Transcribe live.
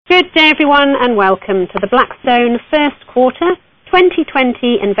Good day, everyone, and welcome to the Blackstone First Quarter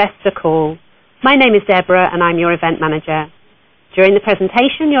 2020 Investor Call. My name is Deborah, and I'm your event manager. During the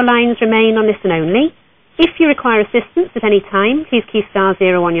presentation, your lines remain on listen only. If you require assistance at any time, please key *0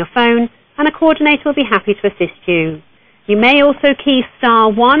 on your phone, and a coordinator will be happy to assist you. You may also key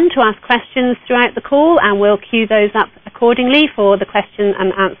 *1 to ask questions throughout the call, and we'll queue those up accordingly for the question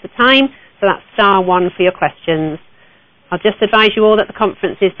and answer time. So that's *1 for your questions. I'll just advise you all that the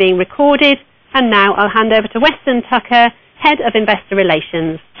conference is being recorded, and now I'll hand over to Weston Tucker, Head of Investor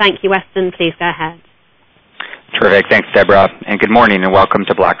Relations. Thank you, Weston. Please go ahead. Terrific. Thanks, Deborah. And good morning and welcome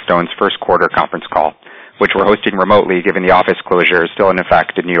to Blackstone's first quarter conference call, which we're hosting remotely given the office closure still in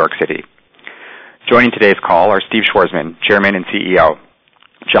effect in New York City. Joining today's call are Steve Schwarzman, Chairman and CEO,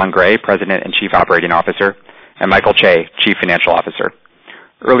 Jon Gray, President and Chief Operating Officer, and Michael Chae, Chief Financial Officer.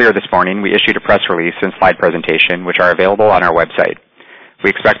 Earlier this morning, we issued a press release and slide presentation, which are available on our website. We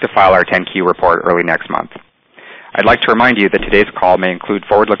expect to file our 10-Q report early next month. I'd like to remind you that today's call may include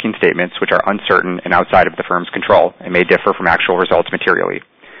forward-looking statements which are uncertain and outside of the firm's control and may differ from actual results materially.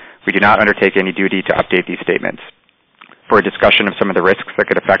 We do not undertake any duty to update these statements. For a discussion of some of the risks that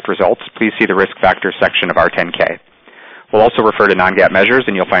could affect results, please see the Risk Factors section of our 10-K. We'll also refer to non-GAAP measures,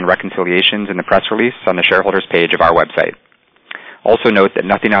 and you'll find reconciliations in the press release on the shareholders page of our website. Also note that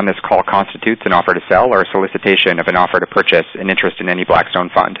nothing on this call constitutes an offer to sell or a solicitation of an offer to purchase an interest in any Blackstone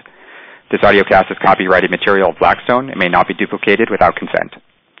fund. This audiocast is copyrighted material of Blackstone and may not be duplicated without consent.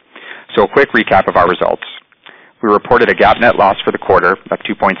 So a quick recap of our results. We reported a GAAP net loss for the quarter of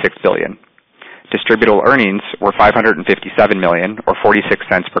 $2.6 billion. Distributable earnings were $557 million, or 46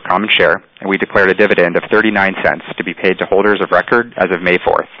 cents per common share, and we declared a dividend of 39 cents to be paid to holders of record as of May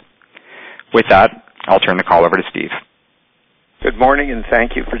 4th. With that, I'll turn the call over to Steve. Good morning, and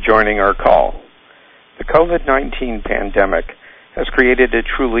thank you for joining our call. The COVID-19 pandemic has created a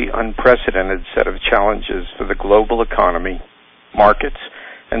truly unprecedented set of challenges for the global economy, markets,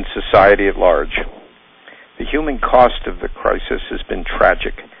 and society at large. The human cost of the crisis has been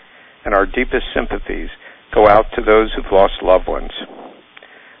tragic, and our deepest sympathies go out to those who've lost loved ones.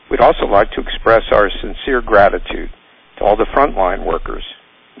 We'd also like to express our sincere gratitude to all the frontline workers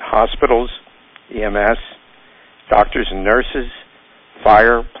in hospitals, EMS, doctors and nurses,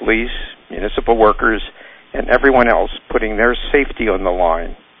 fire, police, municipal workers, and everyone else putting their safety on the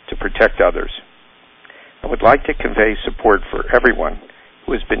line to protect others. I would like to convey support for everyone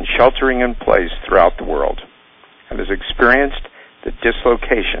who has been sheltering in place throughout the world and has experienced the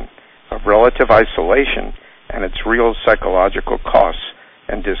dislocation of relative isolation and its real psychological costs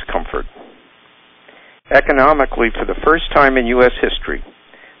and discomfort. Economically, for the first time in U.S. history,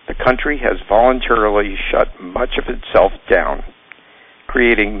 the country has voluntarily shut much of itself down,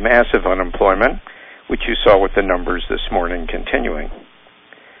 creating massive unemployment, which you saw with the numbers this morning continuing.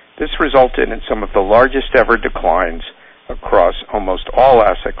 This resulted in some of the largest ever declines across almost all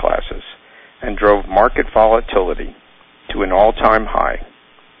asset classes and drove market volatility to an all-time high.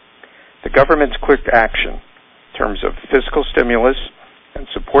 The government's quick action in terms of fiscal stimulus and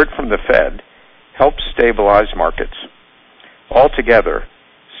support from the Fed helped stabilize markets. Altogether,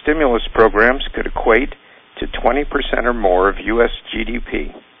 stimulus programs could equate to 20% or more of U.S.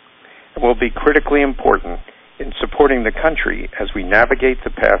 GDP and will be critically important in supporting the country as we navigate the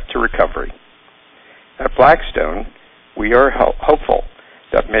path to recovery. At Blackstone, we are hopeful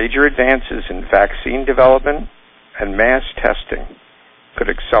that major advances in vaccine development and mass testing could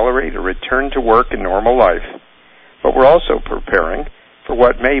accelerate a return to work and normal life, but we're also preparing for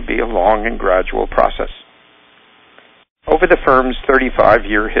what may be a long and gradual process. Over the firm's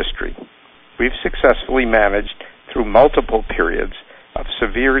 35-year history, we've successfully managed through multiple periods of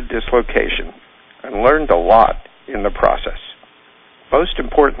severe dislocation and learned a lot in the process. Most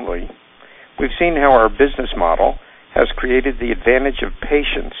importantly, we've seen how our business model has created the advantage of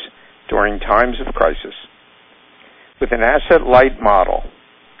patience during times of crisis. With an asset-light model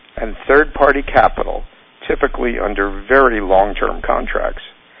and third-party capital, typically under very long-term contracts,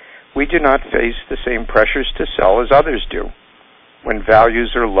 we do not face the same pressures to sell as others do when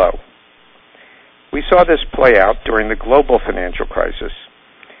values are low. We saw this play out during the global financial crisis,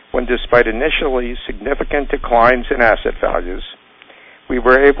 when despite initially significant declines in asset values, we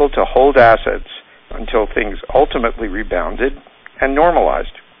were able to hold assets until things ultimately rebounded and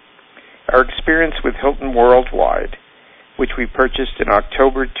normalized. Our experience with Hilton Worldwide, which we purchased in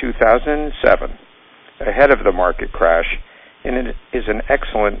October 2007, ahead of the market crash, is an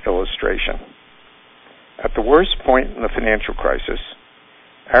excellent illustration. At the worst point in the financial crisis,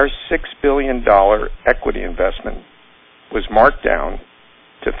 our $6 billion equity investment was marked down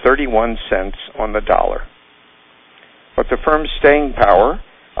to 31 cents on the dollar. But the firm's staying power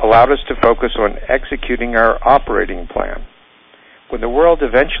allowed us to focus on executing our operating plan. When the world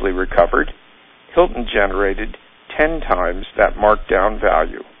eventually recovered, Hilton generated 10 times that markdown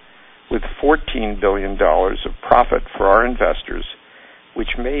value, with $14 billion of profit for our investors,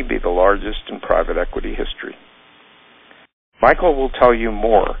 which may be the largest in private equity history. Michael will tell you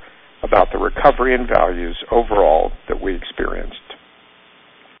more about the recovery in values overall that we experienced.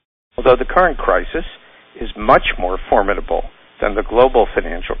 Although the current crisis is much more formidable than the global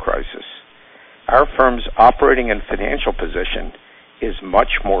financial crisis, our firm's operating and financial position is much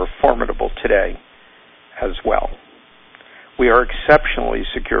more formidable today as well. We are exceptionally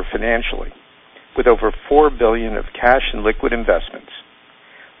secure financially, with over $4 billion of cash and liquid investments.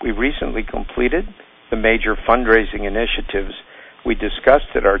 We recently completed the major fundraising initiatives we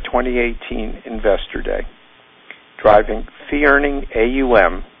discussed at our 2018 Investor Day, driving fee-earning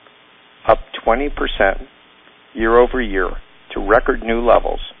AUM up 20% year over year to record new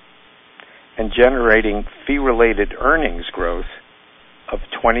levels, and generating fee-related earnings growth of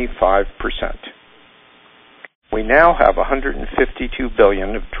 25%. We now have $152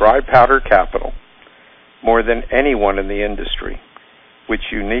 billion of dry powder capital, more than anyone in the industry, which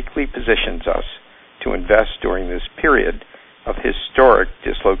uniquely positions us to invest during this period of historic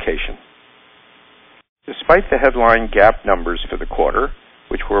dislocation. Despite the headline GAAP numbers for the quarter,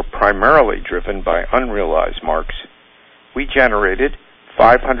 which were primarily driven by unrealized marks, we generated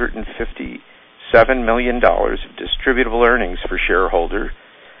 $557 million of distributable earnings for shareholders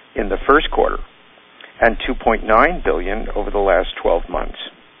in the first quarter and $2.9 billion over the last 12 months.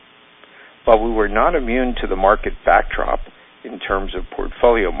 While we were not immune to the market backdrop in terms of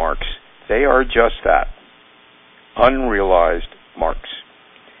portfolio marks, they are just that, unrealized marks.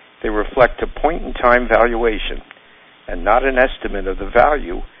 They reflect a point-in-time valuation and not an estimate of the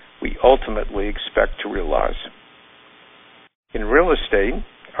value we ultimately expect to realize. In real estate,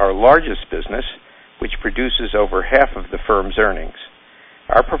 our largest business, which produces over half of the firm's earnings,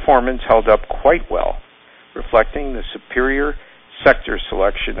 our performance held up quite well, reflecting the superior sector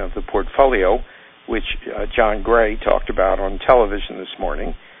selection of the portfolio, which John Gray talked about on television this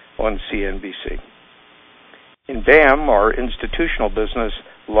morning on CNBC. In BAM, our institutional business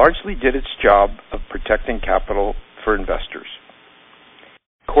largely did its job of protecting capital for investors.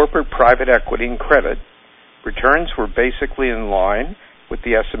 Corporate private equity and credit returns were basically in line with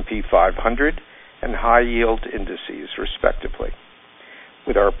the S&P 500 and high-yield indices, respectively,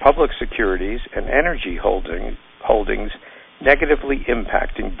 with our public securities and energy holdings negatively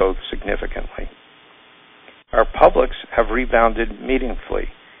impacting both significantly. Our publics have rebounded meaningfully,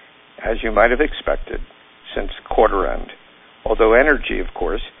 as you might have expected, since quarter end, although energy, of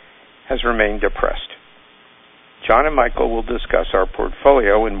course, has remained depressed. John and Michael will discuss our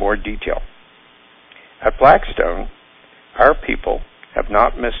portfolio in more detail. At Blackstone, our people have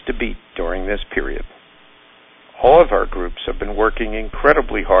not missed a beat during this period. All of our groups have been working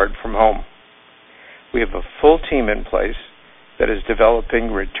incredibly hard from home. We have a full team in place that is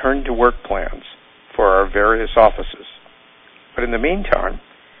developing return-to-work plans for our various offices. But in the meantime,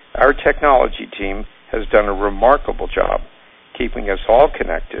 our technology team has done a remarkable job keeping us all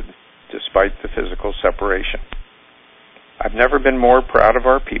connected despite the physical separation. I've never been more proud of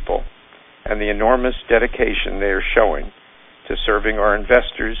our people and the enormous dedication they are showing to serving our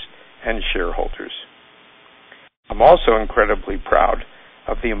investors and shareholders. I'm also incredibly proud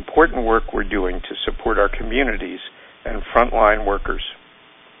of the important work we're doing to support our communities and frontline workers.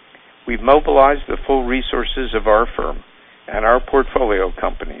 We've mobilized the full resources of our firm and our portfolio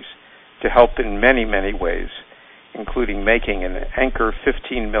companies to help in many, many ways, including making an anchor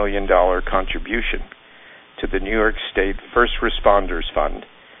 $15 million contribution to the New York State First Responders Fund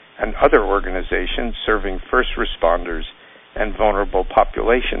and other organizations serving first responders and vulnerable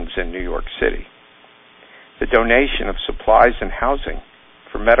populations in New York City. The donation of supplies and housing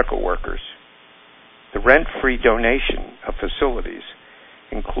for medical workers. The rent-free donation of facilities,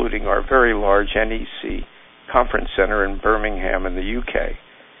 including our very large NEC Conference Center in Birmingham in the UK,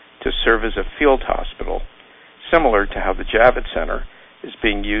 to serve as a field hospital, similar to how the Javits Center is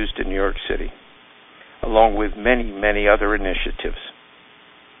being used in New York City, along with many, many other initiatives.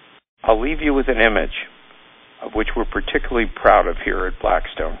 I'll leave you with an image of which we're particularly proud of here at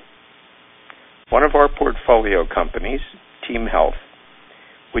Blackstone. One of our portfolio companies, Team Health,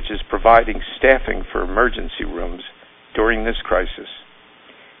 which is providing staffing for emergency rooms during this crisis,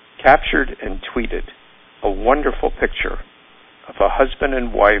 captured and tweeted a wonderful picture of a husband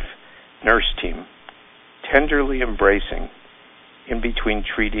and wife nurse team tenderly embracing in between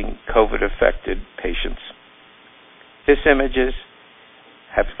treating COVID-affected patients. This images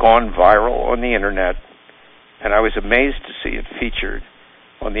have gone viral on the internet, and I was amazed to see it featured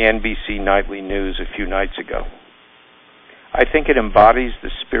on the NBC Nightly News a few nights ago. I think it embodies the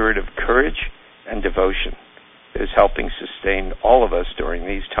spirit of courage and devotion that is helping sustain all of us during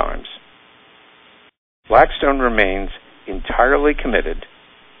these times. Blackstone remains entirely committed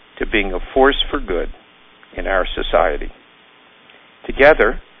to being a force for good in our society.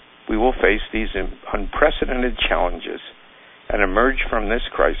 Together, we will face these unprecedented challenges and emerge from this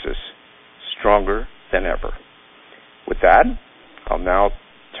crisis stronger than ever. With that, I'll now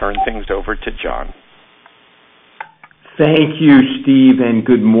turn things over to John. Thank you, Steve, and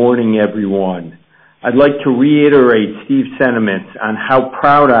good morning, everyone. I'd like to reiterate Steve's sentiments on how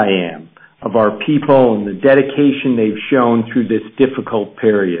proud I am of our people and the dedication they've shown through this difficult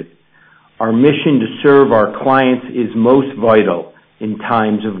period. Our mission to serve our clients is most vital in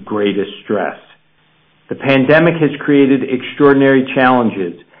times of greatest stress. The pandemic has created extraordinary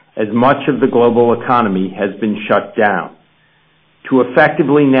challenges as much of the global economy has been shut down. To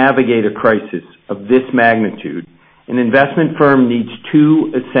effectively navigate a crisis of this magnitude, an investment firm needs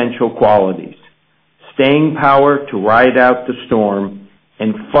two essential qualities: staying power to ride out the storm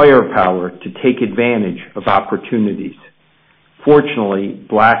and firepower to take advantage of opportunities. Fortunately,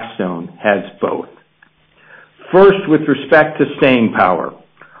 Blackstone has both. First, with respect to staying power,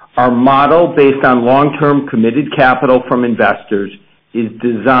 our model based on long-term committed capital from investors is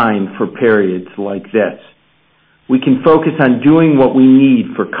designed for periods like this. We can focus on doing what we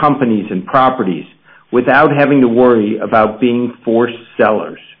need for companies and properties without having to worry about being forced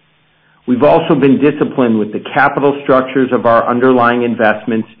sellers. We've also been disciplined with the capital structures of our underlying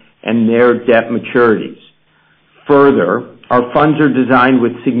investments and their debt maturities. Further, our funds are designed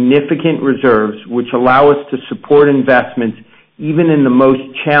with significant reserves which allow us to support investments even in the most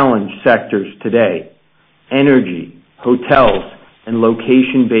challenged sectors today: energy, hotels, and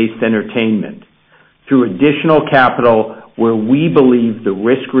location-based entertainment, through additional capital where we believe the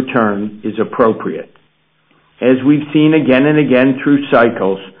risk return is appropriate. As we've seen again and again through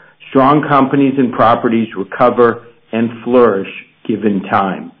cycles, strong companies and properties recover and flourish given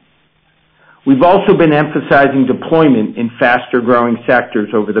time. We've also been emphasizing deployment in faster-growing sectors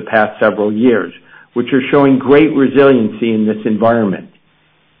over the past several years, which are showing great resiliency in this environment.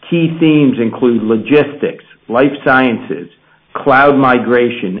 Key themes include logistics, life sciences, cloud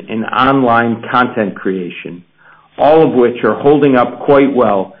migration, and online content creation, all of which are holding up quite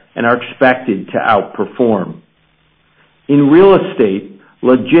well and are expected to outperform. In real estate,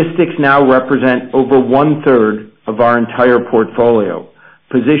 logistics now represent over 1/3 of our entire portfolio,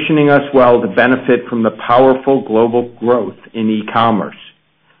 positioning us well to benefit from the powerful global growth in e-commerce.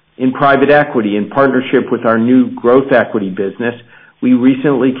 In private equity, in partnership with our new growth equity business, we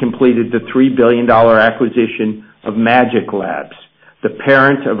recently completed the $3 billion acquisition of Magic Labs, the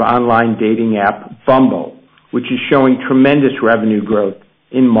parent of online dating app Bumble, which is showing tremendous revenue growth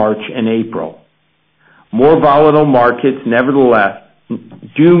in March and April. More volatile markets, nevertheless,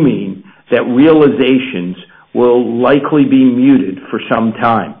 do mean that realizations will likely be muted for some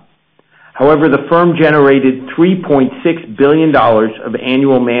time. However, the firm generated $3.6 billion of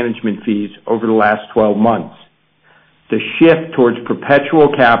annual management fees over the last 12 months. The shift towards perpetual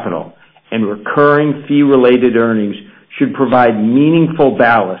capital and recurring fee-related earnings should provide meaningful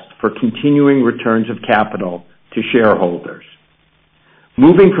ballast for continuing returns of capital to shareholders.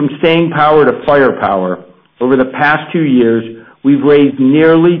 Moving from staying power to firepower, over the past 2 years, we've raised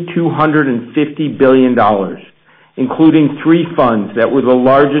nearly $250 billion, including 3 funds that were the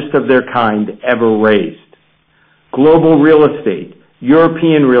largest of their kind ever raised: global real estate,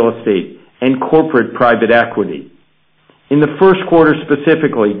 European real estate, and corporate private equity. In the first quarter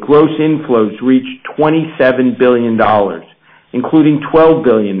specifically, gross inflows reached $27 billion, including $12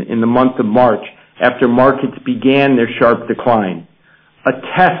 billion in the month of March after markets began their sharp decline, a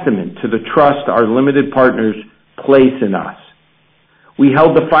testament to the trust our limited partners place in us. We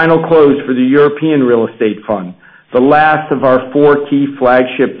held the final close for the European Real Estate Fund, the last of our 4 key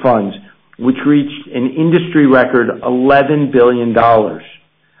flagship funds, which reached an industry record $11 billion.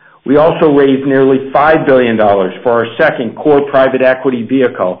 We also raised nearly $5 billion for our second core private equity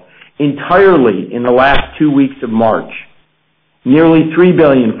vehicle, entirely in the last 2 weeks of March, nearly $3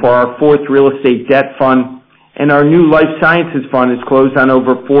 billion for our 4th real estate debt fund, and our new life sciences fund has closed on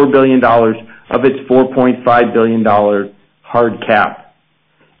over $4 billion of its $4.5 billion hard cap.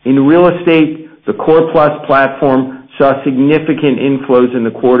 In real estate, the Core Plus platform saw significant inflows in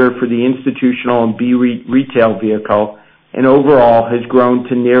the quarter for the institutional and B-REIT retail vehicle, and overall has grown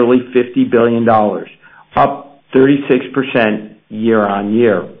to nearly $50 billion, up 36% year on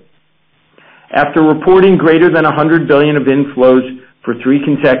year. After reporting greater than $100 billion of inflows for 3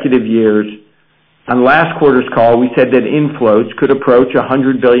 consecutive years, On last quarter's call, we said that inflows could approach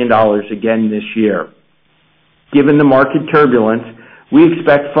 $100 billion again this year. Given the market turbulence, we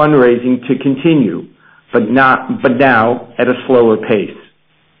expect fundraising to continue, but now at a slower pace.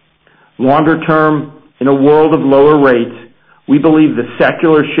 Longer term, in a world of lower rates, we believe the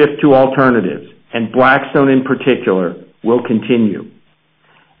secular shift to alternatives, and Blackstone in particular, will continue.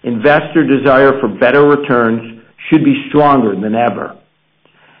 Investor desire for better returns should be stronger than ever.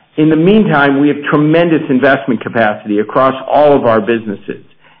 In the meantime, we have tremendous investment capacity across all of our businesses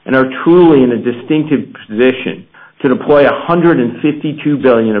and are truly in a distinctive position to deploy $152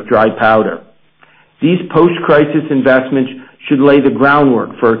 billion of dry powder. These post-crisis investments should lay the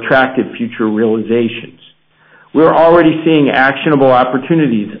groundwork for attractive future realizations. We're already seeing actionable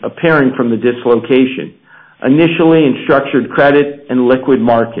opportunities appearing from the dislocation, initially in structured credit and liquid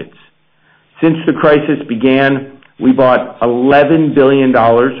markets. Since the crisis began, we bought $11 billion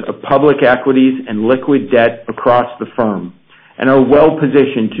of public equities and liquid debt across the firm and are well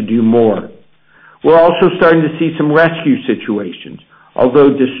positioned to do more. We're also starting to see some rescue situations, although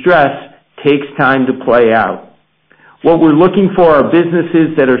distress takes time to play out. What we're looking for are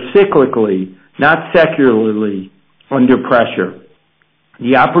businesses that are cyclically, not secularly, under pressure.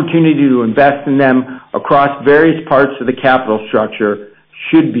 The opportunity to invest in them across various parts of the capital structure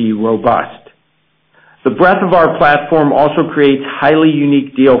should be robust. The breadth of our platform also creates highly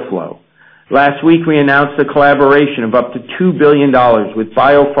unique deal flow. Last week, we announced a collaboration of up to $2 billion with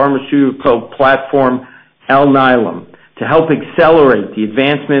biopharmaceutical platform Alnylam to help accelerate the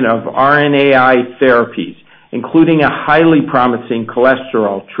advancement of RNAi therapies, including a highly promising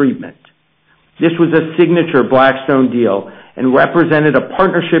cholesterol treatment. This was a signature Blackstone deal and represented a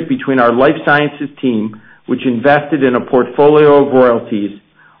partnership between our life sciences team, which invested in a portfolio of royalties,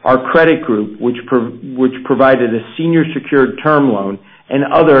 our credit group, which provided a senior secured term loan, and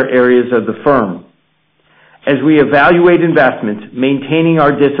other areas of the firm. As we evaluate investments, maintaining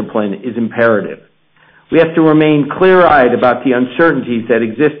our discipline is imperative. We have to remain clear-eyed about the uncertainties that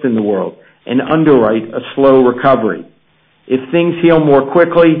exist in the world and underwrite a slow recovery. If things heal more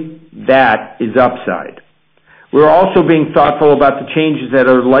quickly, that is upside. We're also being thoughtful about the changes that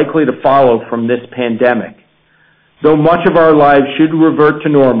are likely to follow from this pandemic. Though much of our lives should revert to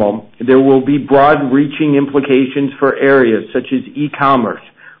normal, there will be broad-reaching implications for areas such as e-commerce,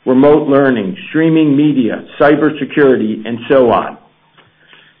 remote learning, streaming media, cybersecurity, and so on.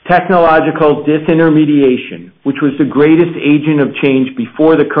 Technological disintermediation, which was the greatest agent of change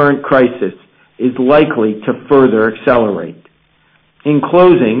before the current crisis, is likely to further accelerate. In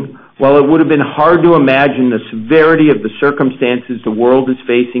closing, while it would have been hard to imagine the severity of the circumstances the world is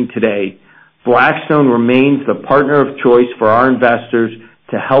facing today, Blackstone remains the partner of choice for our investors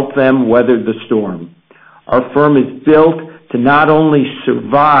to help them weather the storm. Our firm is built to not only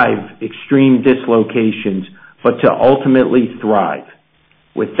survive extreme dislocations, but to ultimately thrive.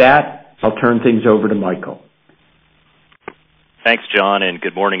 With that, I'll turn things over to Michael. Thanks, John, and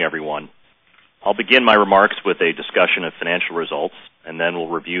good morning, everyone. I'll begin my remarks with a discussion of financial results, and then we'll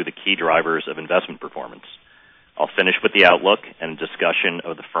review the key drivers of investment performance. I'll finish with the outlook and discussion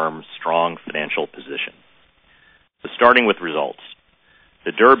of the firm's strong financial position. So starting with results,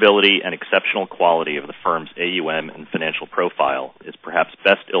 the durability and exceptional quality of the firm's AUM and financial profile is perhaps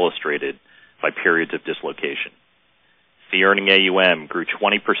best illustrated by periods of dislocation. Fee-earning AUM grew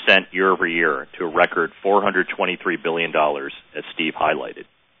 20% year over year to a record $423 billion, as Steve highlighted.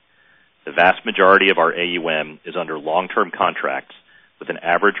 The vast majority of our AUM is under long-term contracts with an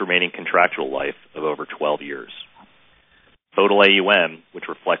average remaining contractual life of over 12 years. Total AUM, which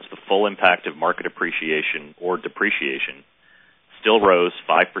reflects the full impact of market appreciation or depreciation, still rose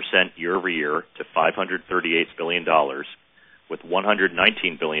 5% year over year to $538 billion, with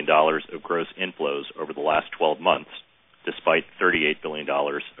 $119 billion of gross inflows over the last 12 months, despite $38 billion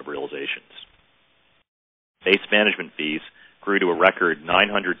of realizations. Base management fees grew to a record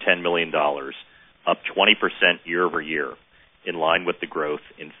 $910 million, up 20% year over year, in line with the growth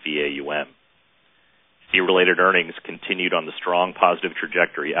in fee AUM. Fee-related earnings continued on the strong positive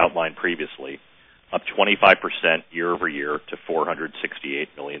trajectory outlined previously, up 25% year over year to $468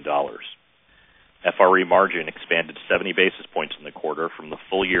 million. FRE margin expanded 70 basis points in the quarter from the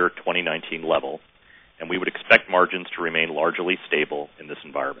full year 2019 level, and we would expect margins to remain largely stable in this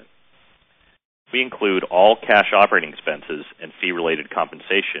environment. We include all cash operating expenses and fee-related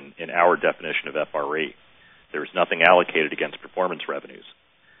compensation in our definition of FRE. There is nothing allocated against performance revenues,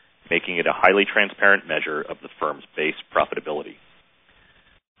 making it a highly transparent measure of the firm's base profitability.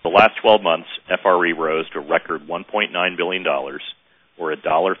 The last 12 months, FRE rose to a record $1.9 billion, or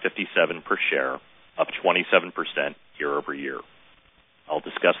 $1.57 per share, up 27% year over year. I'll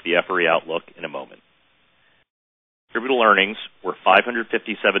discuss the FRE outlook in a moment. Distributable earnings were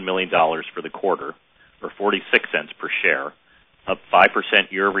 $557 million for the quarter, or 46 cents per share, up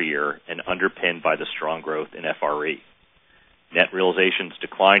 5% year over year and underpinned by the strong growth in FRE. Net realizations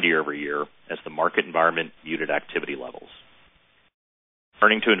declined year over year as the market environment muted activity levels.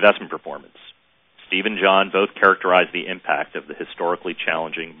 Turning to investment performance, Steve and John both characterized the impact of the historically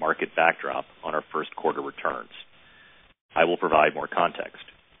challenging market backdrop on our first quarter returns. I will provide more context.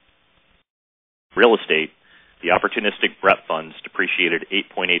 Real estate, the opportunistic BREP funds depreciated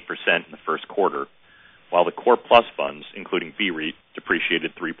 8.8% in the first quarter, while the Core Plus funds, including BREIT,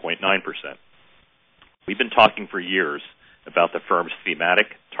 depreciated 3.9%. We've been talking for years about the firm's thematic,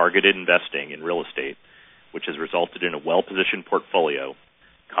 targeted investing in real estate, which has resulted in a well-positioned portfolio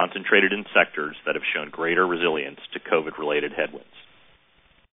concentrated in sectors that have shown greater resilience to COVID-related headwinds.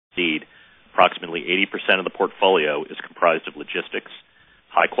 Indeed, approximately 80% of the portfolio is comprised of logistics,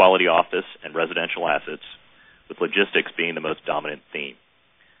 high-quality office, and residential assets, with logistics being the most dominant theme.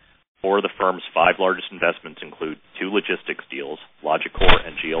 4 of the firm's 5 largest investments include 2 logistics deals, Logicor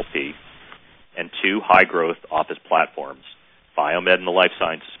and GLP, and 2 high-growth office platforms, Biomed in the life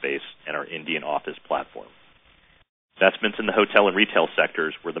sciences space and our Indian office platform. Investments in the hotel and retail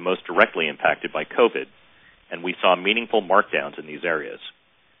sectors were the most directly impacted by COVID, and we saw meaningful markdowns in these areas.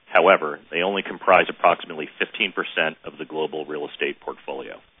 However, they only comprise approximately 15% of the global real estate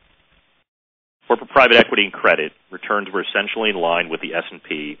portfolio. Corporate private equity and credit returns were essentially in line with the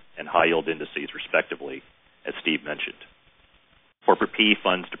S&P and high-yield indices, respectively, as Steve mentioned. Corporate PE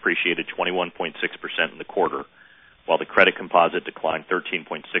funds depreciated 21.6% in the quarter, while the credit composite declined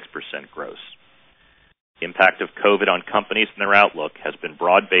 13.6% gross. The impact of COVID on companies and their outlook has been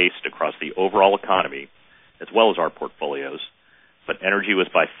broad-based across the overall economy, as well as our portfolios, but energy was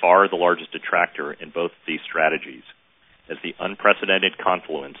by far the largest detractor in both of these strategies, as the unprecedented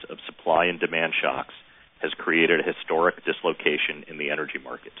confluence of supply and demand shocks has created a historic dislocation in the energy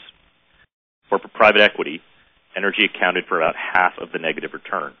markets. Corporate private equity, energy accounted for about half of the negative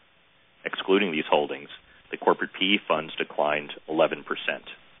return. Excluding these holdings, the corporate PE funds declined 11%.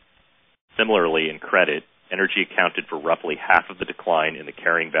 Similarly, in credit, energy accounted for roughly half of the decline in the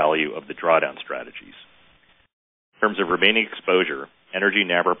carrying value of the drawdown strategies. In terms of remaining exposure, energy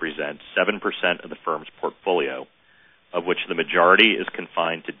now represents 7% of the firm's portfolio, of which the majority is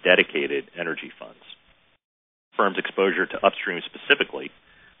confined to dedicated energy funds. The firm's exposure to upstream specifically,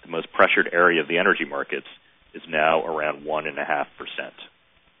 the most pressured area of the energy markets, is now around 1.5%.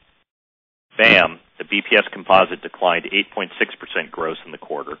 BAM, the BPS composite, declined 8.6% gross in the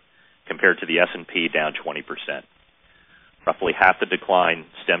quarter, compared to the S&P down 20%. Roughly half the decline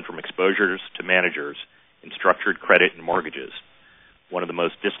stemmed from exposures to managers in structured credit and mortgages, one of the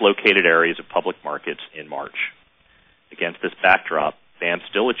most dislocated areas of public markets in March. Against this backdrop, BAM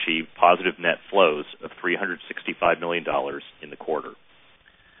still achieved positive net flows of $365 million in the quarter.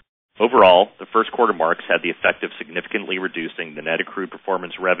 Overall, the first quarter marks had the effect of significantly reducing the net accrued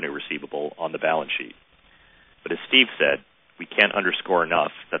performance revenue receivable on the balance sheet. But as Steve said, we can't underscore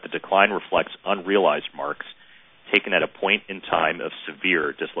enough that the decline reflects unrealized marks taken at a point in time of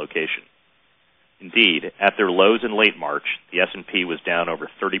severe dislocation. Indeed, at their lows in late March, the S&P was down over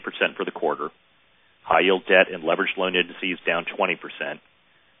 30% for the quarter, high-yield debt and leveraged loan indices down 20%,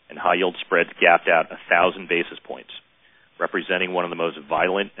 and high-yield spreads gapped out 1,000 basis points, representing one of the most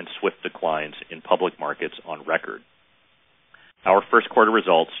violent and swift declines in public markets on record. Our first quarter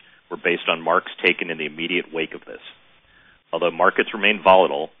results were based on marks taken in the immediate wake of this. Although markets remain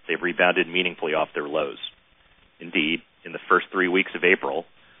volatile, they've rebounded meaningfully off their lows. Indeed, in the first 3 weeks of April,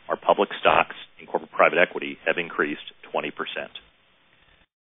 our public stocks in corporate private equity have increased 20%.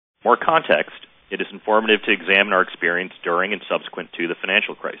 More context, it is informative to examine our experience during and subsequent to the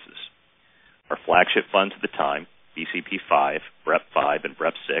financial crisis. Our flagship funds at the time, BCP 5, BREP 5, and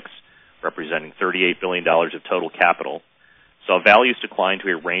BREP 6, representing $38 billion of total capital, saw values decline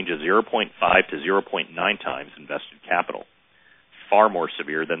to a range of 0.5 to 0.9 times invested capital, far more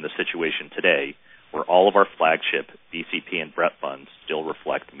severe than the situation today, where all of our flagship BCP and BREP funds still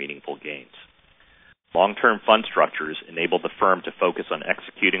reflect meaningful gains. Long-term fund structures enable the firm to focus on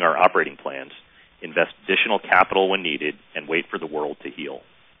executing our operating plans, invest additional capital when needed, and wait for the world to heal.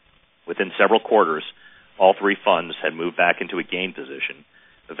 Within several quarters, all 3 funds had moved back into a gain position,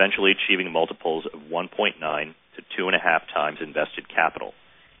 eventually achieving multiples of 1.9 to 2.5 times invested capital,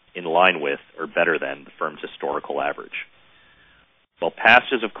 in line with or better than the firm's historical average. While past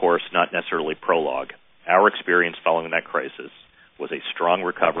is, of course, not necessarily prologue, our experience following that crisis was a strong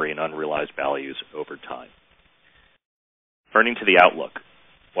recovery in unrealized values over time. Turning to the outlook,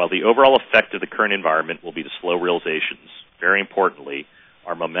 while the overall effect of the current environment will be to slow realizations, very importantly,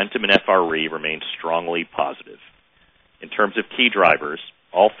 our momentum in FRE remains strongly positive. In terms of key drivers,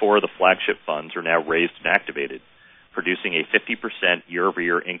 all 4 of the flagship funds are now raised and activated, producing a 50%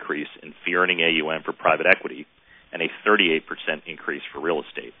 year-over-year increase in fee-earning AUM for private equity and a 38% increase for real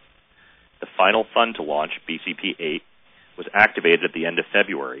estate. The final fund to launch, BCP 8, was activated at the end of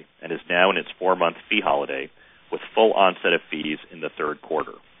February and is now in its 4-month fee holiday with full onset of fees in the third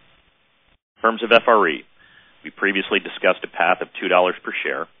quarter. In terms of FRE, we previously discussed a path of $2 per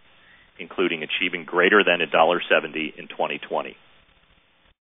share, including achieving greater than $1.70 in 2020.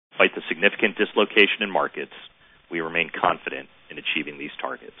 Despite the significant dislocation in markets, we remain confident in achieving these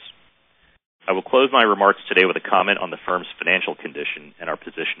targets. I will close my remarks today with a comment on the firm's financial condition and our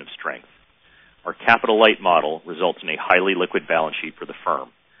position of strength. Our capital-light model results in a highly liquid balance sheet for the firm,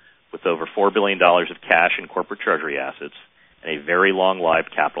 with over $4 billion of cash in corporate treasury assets and a very long-lived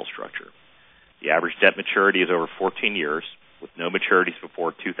capital structure. The average debt maturity is over 14 years, with no maturities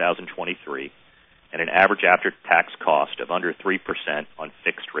before 2023, and an average after-tax cost of under 3% on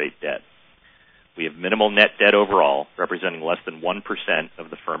fixed-rate debt. We have minimal net debt overall, representing less than 1%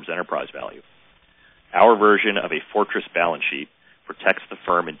 of the firm's enterprise value. Our version of a fortress balance sheet protects the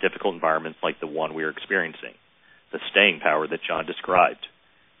firm in difficult environments like the one we are experiencing, the staying power that John described,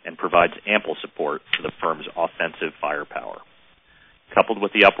 and provides ample support for the firm's offensive firepower. Coupled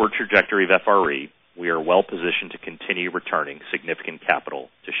with the upward trajectory of FRE, we are well positioned to continue returning significant capital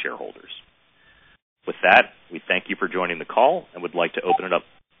to shareholders. With that, we thank you for joining the call and would like to open it up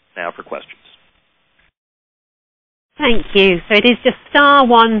now for questions. Thank you. So it is just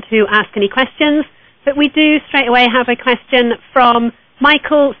 *1 to ask any questions, but we do straight away have a question from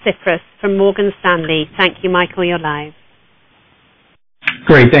Michael Cyprys from Morgan Stanley. Thank you, Michael. You're live.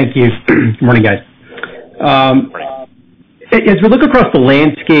 Great. Thank you. Good morning, guys. As we look across the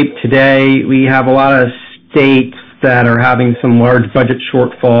landscape today, we have a lot of states that are having some large budget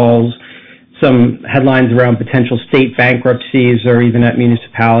shortfalls, some headlines around potential state bankruptcies or even at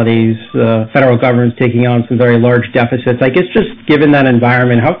municipalities. The federal government's taking on some very large deficits. I guess just given that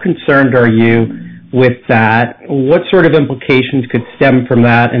environment, how concerned are you with that? What sort of implications could stem from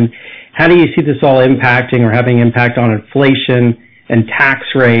that? And how do you see this all impacting or having impact on inflation and tax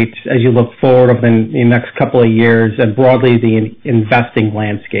rates as you look forward over the next couple of years and broadly the investing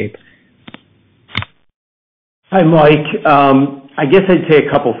landscape? Hi, Mike. I guess I'd say a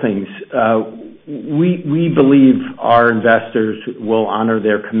couple things. We believe our investors will honor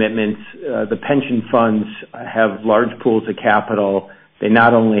their commitments. The pension funds have large pools of capital. They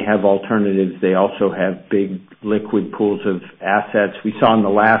not only have alternatives, they also have big liquid pools of assets. We saw in the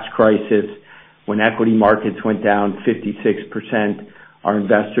last crisis when equity markets went down 56%, our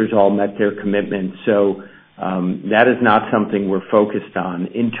investors all met their commitments. So that is not something we're focused on.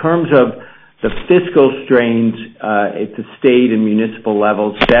 In terms of the fiscal strains at the state and municipal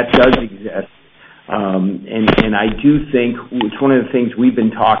levels, that does exist. And I do think it's one of the things we've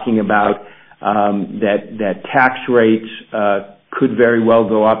been talking about, that tax rates could very well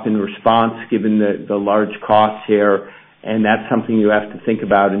go up in response given the large costs here, and that's something you have to think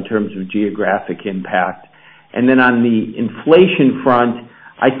about in terms of geographic impact. And then on the inflation front,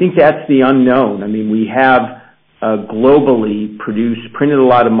 I think that's the unknown. I mean, we have globally printed a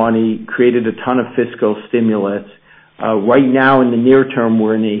lot of money, created a ton of fiscal stimulus. Right now, in the near term,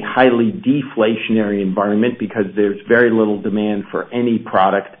 we're in a highly deflationary environment because there's very little demand for any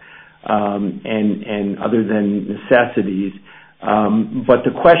product and other than necessities. But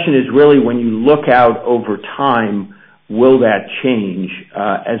the question is really, when you look out over time, will that change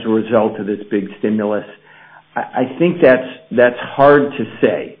as a result of this big stimulus? I think that's hard to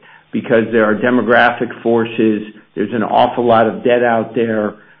say because there are demographic forces. There's an awful lot of debt out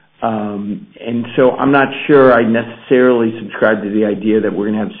there. And so I'm not sure I necessarily subscribe to the idea that we're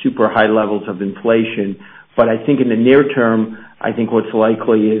going to have super high levels of inflation. But I think in the near term, I think what's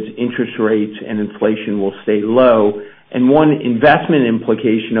likely is interest rates and inflation will stay low. And one investment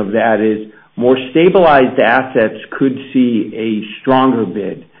implication of that is more stabilized assets could see a stronger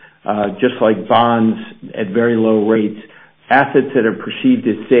bid, just like bonds at very low rates. Assets that are perceived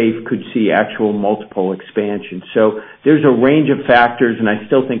as safe could see actual multiple expansion. So there's a range of factors, and I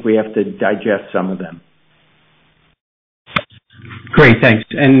still think we have to digest some of them. Great, thanks.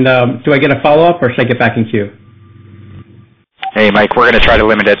 And do I get a follow-up, or should I get back in queue? Hey, Mike, we're going to try to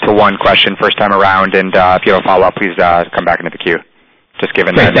limit it to one question first time around, and if you have a follow-up, please come back into the queue, just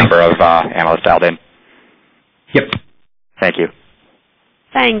given the number of analysts dialed in. Yep. Thank you.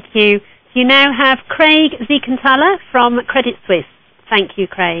 Thank you. You now have Craig Siegenthaler from Credit Suisse. Thank you,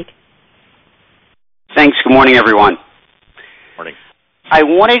 Craig. Thanks. Good morning, everyone. Morning. I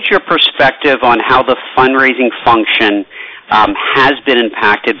wanted your perspective on how the fundraising function has been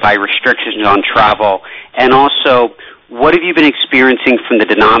impacted by restrictions on travel? And also, what have you been experiencing from the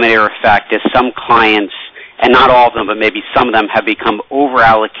denominator effect as some clients, and not all of them, but maybe some of them, have become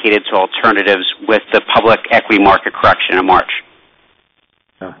over-allocated to alternatives with the public equity market correction in March?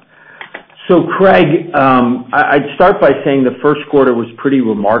 So, Craig, I'd start by saying the first quarter was pretty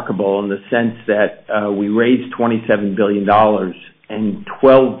remarkable in the sense that we raised $27 billion, and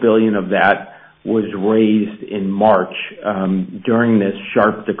 $12 billion of that was raised in March during this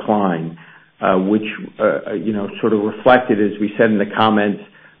sharp decline, which sort of reflected, as we said in the comments,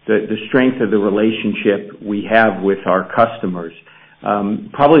 the strength of the relationship we have with our customers.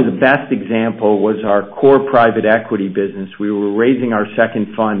 Probably the best example was our core private equity business. We were raising our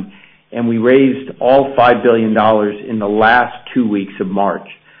second fund, and we raised all $5 billion in the last 2 weeks of March.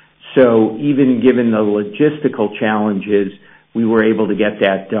 So even given the logistical challenges, we were able to get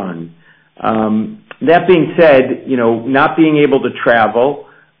that done. That being said, not being able to travel,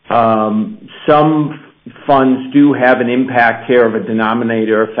 some funds do have an impact here of a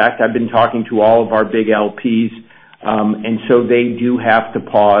denominator effect. I've been talking to all of our big LPs, and so they do have to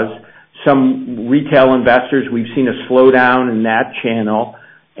pause. Some retail investors, we've seen a slowdown in that channel.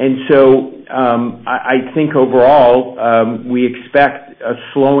 And so I think overall we expect a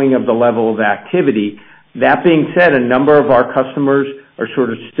slowing of the level of activity. That being said, a number of our customers are sort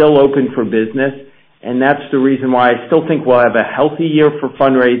of still open for business, and that's the reason why I still think we'll have a healthy year for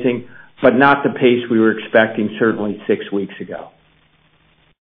fundraising, but not the pace we were expecting certainly 6 weeks ago.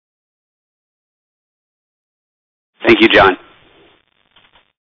 Thank you, John.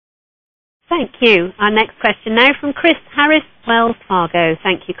 Thank you. Our next question now from Chris Harris, Wells Fargo.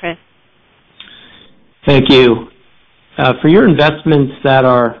 Thank you, Chris. Thank you. For your investments that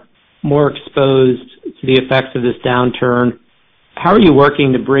are more exposed to the effects of this downturn, how are you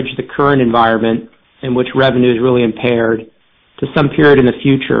working to bridge the current environment in which revenue is really impaired to some period in the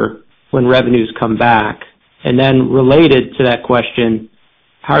future when revenues come back? And then related to that question,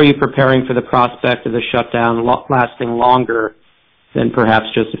 how are you preparing for the prospect of the shutdown lasting longer than perhaps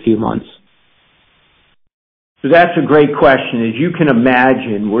just a few months? So that's a great question. As you can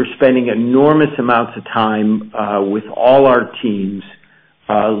imagine, we're spending enormous amounts of time with all our teams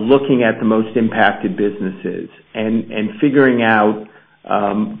looking at the most impacted businesses and figuring out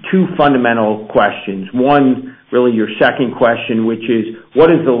two fundamental questions. One, really your second question, which is what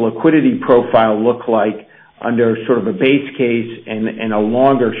does the liquidity profile look like under sort of a base case and a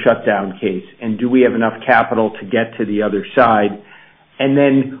longer shutdown case? And do we have enough capital to get to the other side? And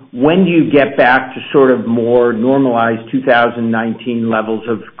then when do you get back to sort of more normalized 2019 levels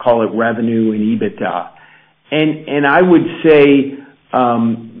of, call it, revenue and EBITDA? And I would say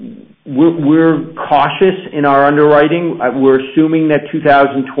we're cautious in our underwriting. We're assuming that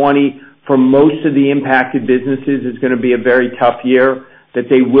 2020, for most of the impacted businesses, is going to be a very tough year, that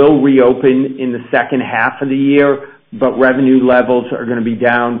they will reopen in the second half of the year, but revenue levels are going to be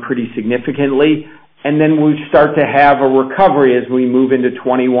down pretty significantly. And then we start to have a recovery as we move into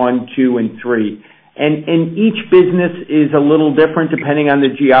 21, 2, and 3. And each business is a little different depending on the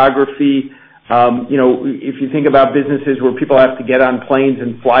geography. If you think about businesses where people have to get on planes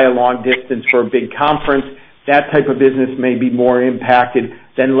and fly a long distance for a big conference, that type of business may be more impacted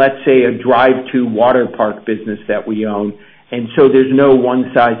than, let's say, a drive-to water park business that we own. And so there's no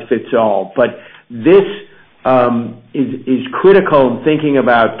one-size-fits-all. But this is critical in thinking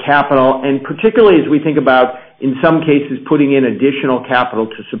about capital, and particularly as we think about, in some cases, putting in additional capital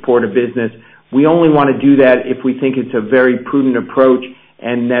to support a business. We only want to do that if we think it's a very prudent approach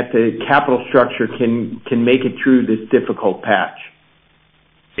and that the capital structure can make it through this difficult patch.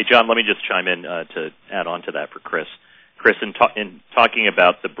 Hey, John, let me just chime in to add on to that for Chris. Chris, in talking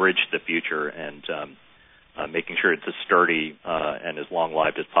about the bridge to the future and making sure it's as sturdy and as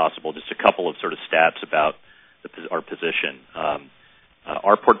long-lived as possible, just a couple of sort of stats about our position.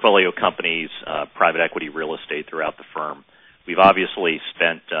 Our portfolio companies, private equity, real estate throughout the firm, we've obviously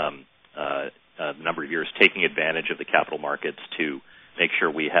spent a number of years taking advantage of the capital markets to make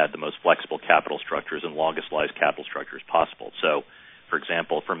sure we had the most flexible capital structures and longest-lived capital structures possible. So, for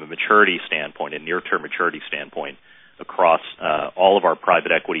example, from a maturity standpoint, a near-term maturity standpoint, across all of our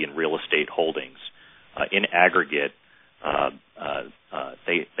private equity and real estate holdings, in aggregate,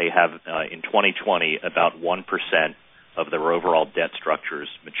 they have in 2020 about 1% of their overall debt structures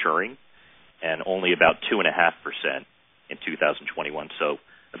maturing, and only about 2.5% in 2021. So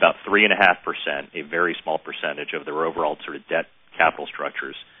about 3.5%, a very small percentage of their overall sort of debt capital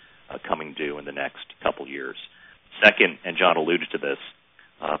structures coming due in the next couple years. Second, and John alluded to this,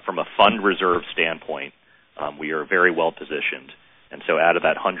 from a fund reserve standpoint, we are very well positioned. And so out of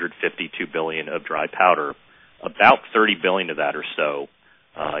that $152 billion of dry powder, About $30 billion of that or so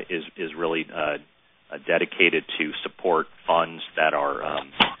is really dedicated to support funds that are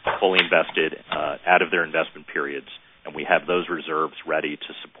fully invested out of their investment periods, and we have those reserves ready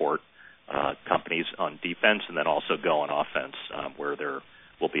to support companies on defense and then also go on offense where there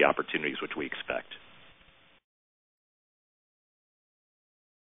will be opportunities which we expect.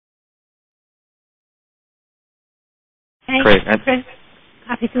 Okay. Great. Chris,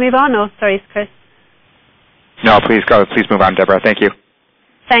 happy to move on, or sorry, Chris? No, please go. Please move on, Deborah. Thank you.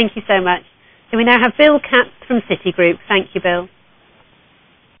 Thank you so much. So we now have Bill Katz from Citigroup. Thank you, Bill.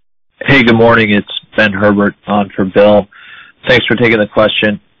 Hey, good morning. It's Ben Herbert on for Bill. Thanks for taking the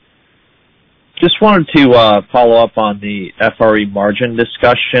question. Just wanted to follow up on the FRE margin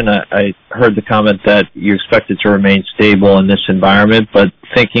discussion. I heard the comment that you expect it to remain stable in this environment, but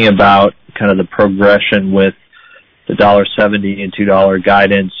thinking about kind of the progression with the $1.70 and $2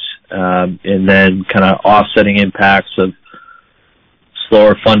 guidance, and then kind of offsetting impacts of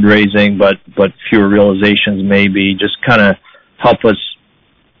slower fundraising, but fewer realizations maybe, just kind of help us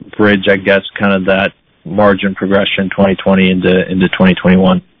bridge, I guess, kind of that margin progression 2020 into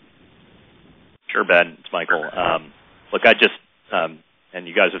 2021. Sure, Ben. It's Michael. Look, I just, and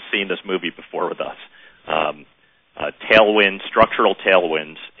you guys have seen this movie before with us, structural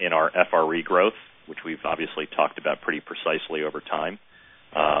tailwinds in our FRE growth, which we've obviously talked about pretty precisely over time,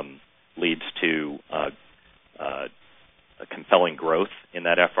 leads to a compelling growth in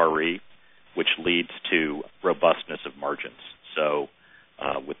that FRE, which leads to robustness of margins. So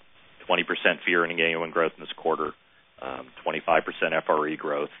with 20% fee-earning AUM growth in this quarter, 25% FRE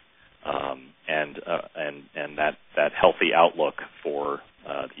growth, and that healthy outlook for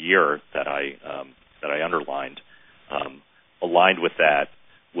the year that I underlined, aligned with that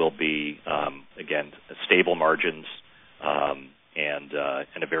will be again stable margins and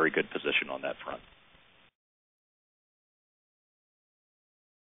a very good position on that front.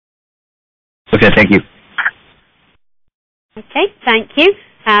 Okay, thank you. Okay, thank you.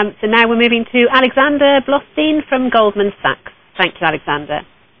 So now we're moving to Alexander Blostein from Goldman Sachs. Thank you, Alexander.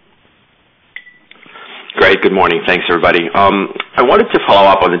 Great. Good morning. Thanks, everybody. I wanted to follow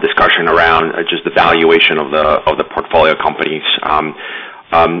up on the discussion around just the valuation of the portfolio companies.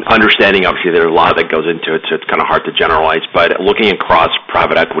 Understanding, obviously, there's a lot that goes into it, so it's kind of hard to generalize. But looking across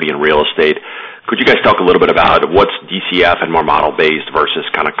private equity and real estate, could you guys talk a little bit about what's DCF and more model-based versus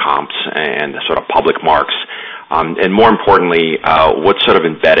kind of comps and sort of public marks? And more importantly, what's sort of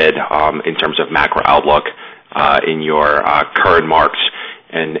embedded in terms of macro outlook in your current marks?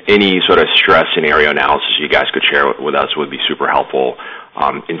 And any sort of stress scenario analysis you guys could share with us would be super helpful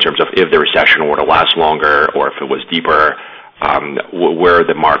in terms of if the recession were to last longer or if it was deeper, where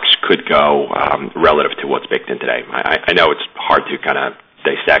the marks could go relative to what's baked in today. I know it's hard to kind of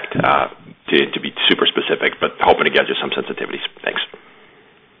dissect to be super specific, but hoping to get you some sensitivities. Thanks.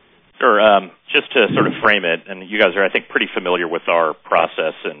 Sure. Just to sort of frame it, and you guys are, I think, pretty familiar with our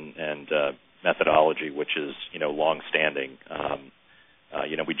process and methodology, which is, long-standing.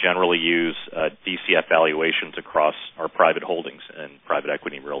 We generally use DCF valuations across our private holdings and private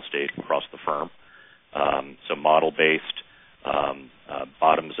equity and real estate across the firm. So model-based,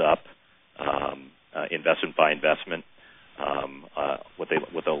 bottoms-up, investment by investment, with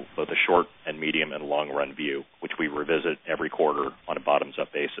both a short and medium and long-run view, which we revisit every quarter on a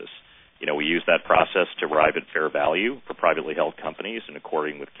bottoms-up basis. We use that process to arrive at fair value for privately held companies in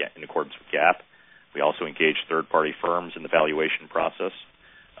accordance with GAAP. We also engage third-party firms in the valuation process.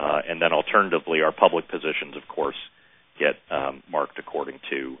 And then alternatively, our public positions, of course, get marked according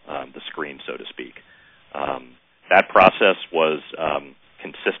to the screen, so to speak. That process was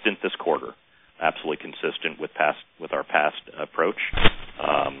consistent this quarter, absolutely consistent with our past approach.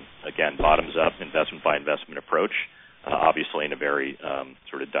 Again, bottoms-up, investment by investment approach, obviously in a very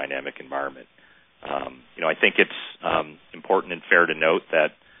sort of dynamic environment. I think it's important and fair to note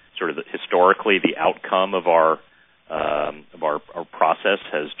that sort of historically the outcome of our process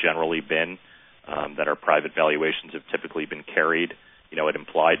has generally been that our private valuations have typically been carried, at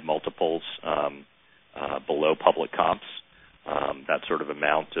implied multiples below public comps. That sort of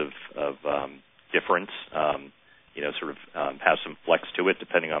amount of difference, has some flex to it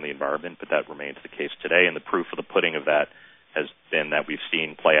depending on the environment, but that remains the case today. And the proof of the pudding of that has been that we've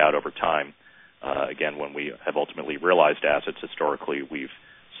seen play out over time. Again, when we have ultimately realized assets historically, we've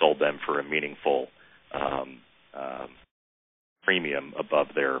sold them for a meaningful premium above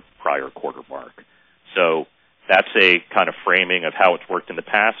their prior quarter mark. So that's a kind of framing of how it's worked in the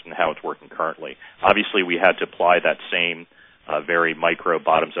past and how it's working currently. Obviously, we had to apply that same very micro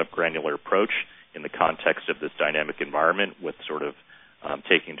bottoms-up granular approach in the context of this dynamic environment with sort of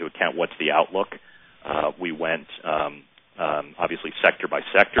taking into account what's the outlook. We went obviously sector by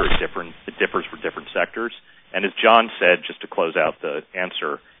sector. It differs for different sectors. And as John said, just to close out the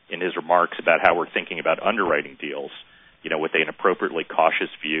answer in his remarks about how we're thinking about underwriting deals, with an appropriately cautious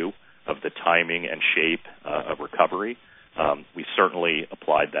view of the timing and shape of recovery, we certainly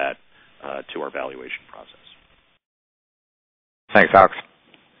applied that to our valuation process. Thanks, Alex.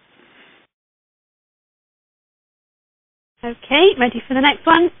 Okay, ready for the next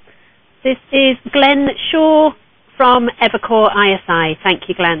one. This is Glenn Shaw from Evercore ISI. Thank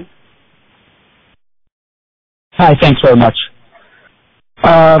you, Glenn. Hi, thanks very much.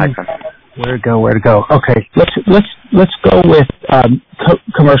 Where to go? Okay, let's go with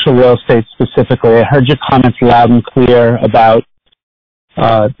commercial real estate specifically. I heard your comments loud and clear about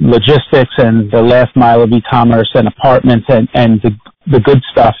logistics and the last mile of e-commerce and apartments and the good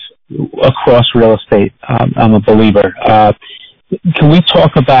stuff across real estate. I'm a believer. Can we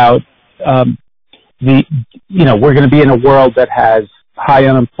talk about we're going to be in a world that has high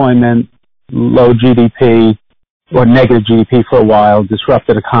unemployment, low GDP, or negative GDP for a while,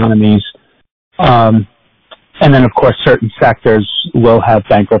 disrupted economies, and then of course certain sectors will have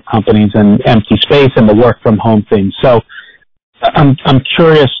bankrupt companies and empty space and the work from home thing. So I'm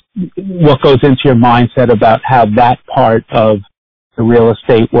curious what goes into your mindset about how that part of the real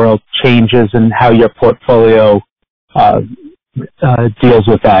estate world changes and how your portfolio deals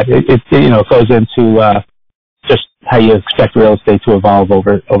with that. It goes into just how you expect real estate to evolve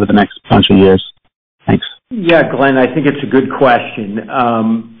over the next bunch of years. Thanks. Yeah, Glenn, I think it's a good question.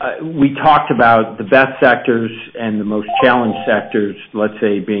 We talked about the best sectors and the most challenged sectors, let's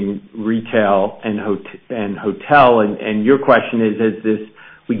say being retail and hotel. And your question is, as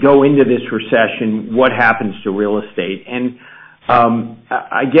we go into this recession, what happens to real estate? And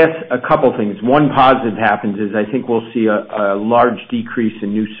I guess a couple things. One positive happens is I think we'll see a large decrease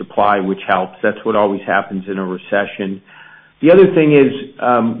in new supply, which helps. That's what always happens in a recession. The other thing is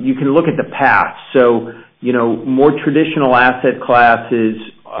you can look at the past. So, more traditional asset classes,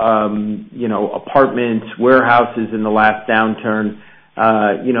 apartments, warehouses in the last downturn,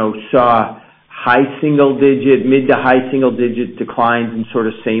 saw mid to high single digit declines in sort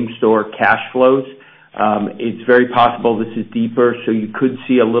of same store cash flows. It's very possible this is deeper, so you could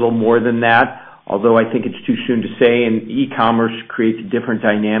see a little more than that, although I think it's too soon to say, and e-commerce creates a different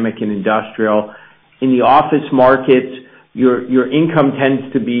dynamic in industrial. In the office markets, your income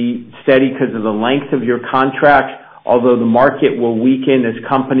tends to be steady because of the length of your contracts, although the market will weaken as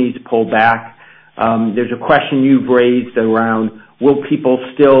companies pull back. There's a question you've raised around, will people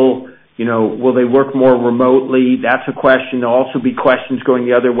still, will they work more remotely? That's a question. There'll also be questions going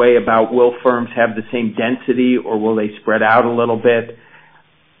the other way about, will firms have the same density or will they spread out a little bit?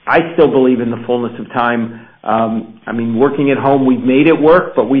 I still believe in the fullness of time. Working at home, we've made it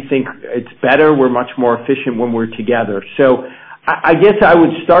work, but we think it's better. We're much more efficient when we're together. So I guess I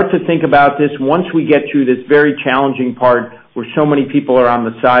would start to think about this once we get through this very challenging part where so many people are on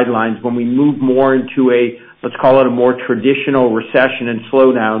the sidelines. When we move more into let's call it a more traditional recession and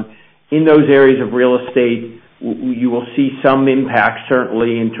slowdown, in those areas of real estate, you will see some impact,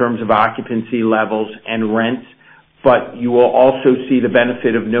 certainly, in terms of occupancy levels and rents, but you will also see the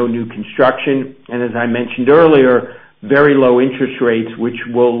benefit of no new construction. And as I mentioned earlier, very low interest rates, which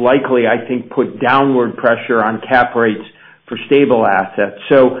will likely, I think, put downward pressure on cap rates for stable assets.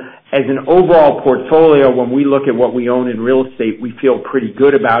 So as an overall portfolio, when we look at what we own in real estate, we feel pretty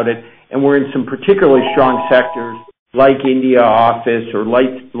good about it. And we're in some particularly strong sectors like India office or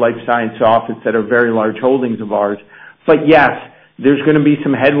life science office that are very large holdings of ours. But yes, there's going to be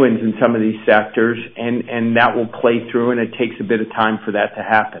some headwinds in some of these sectors, and that will play through, and it takes a bit of time for that to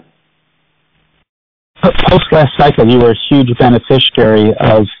happen. Post last cycle, you were a huge beneficiary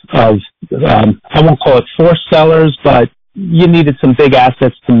of I won't call it forced sellers, but you needed some big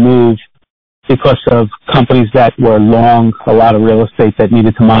assets to move because of companies that were long a lot of real estate that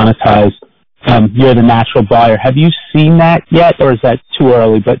needed to monetize. You're the natural buyer. Have you seen that yet, or is that too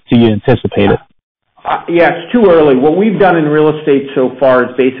early, but do you anticipate it? Yeah, it's too early. What we've done in real estate so far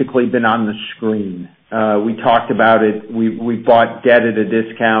has basically been on the screen. We talked about it. We bought debt at a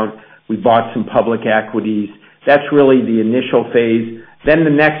discount. We bought some public equities. That's really the initial phase. Then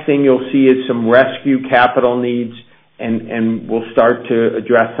the next thing you'll see is some rescue capital needs, and we'll start to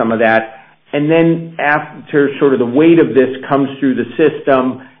address some of that. And then after sort of the weight of this comes through the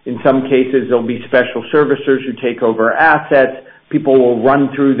system, in some cases there'll be special servicers who take over assets. People will run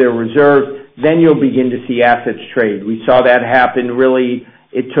through their reserves. Then you'll begin to see assets trade. We saw that happen really.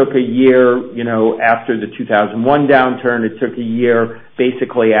 It took a year, after the 2001 downturn. It took a year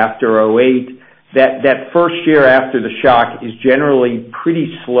basically after 2008. that first year after the shock is generally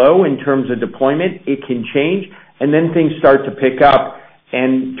pretty slow in terms of deployment. It can change, and then things start to pick up.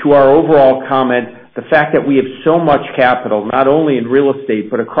 And to our overall comment, the fact that we have so much capital, not only in real estate,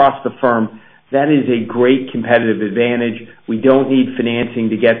 but across the firm, that is a great competitive advantage. We don't need financing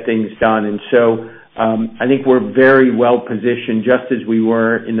to get things done. And so I think we're very well positioned, just as we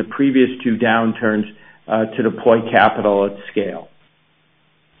were in the previous two downturns, to deploy capital at scale.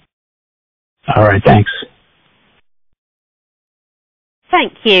 All right, thanks.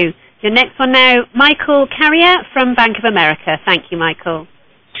 Thank you. Your next one now, Michael Carrier from Bank of America. Thank you, Michael.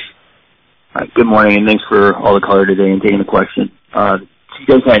 Good morning, and thanks for all the color today and taking the question. You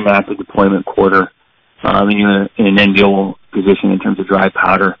guys had an active deployment quarter, and you're in an enviable position in terms of dry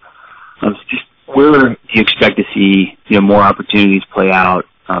powder. So just where do you expect to see more opportunities play out?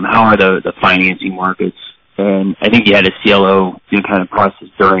 How are the financing markets? And I think you had a CLO kind of process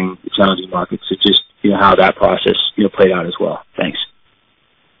during the challenging markets. So just how that process played out as well. Thanks.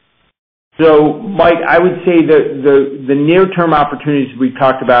 So, Mike, I would say that the near-term opportunities we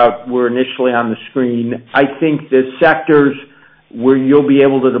talked about were initially on the screen. I think the sectors where you'll be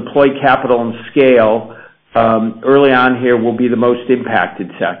able to deploy capital and scale early on here will be the most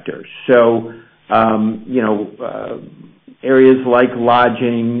impacted sectors. So, areas like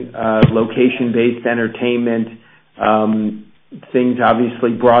lodging, location-based entertainment, things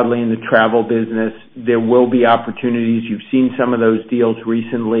obviously broadly in the travel business. There will be opportunities. You've seen some of those deals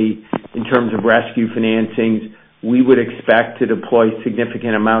recently in terms of rescue financings. We would expect to deploy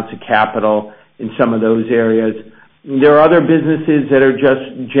significant amounts of capital in some of those areas. There are other businesses that are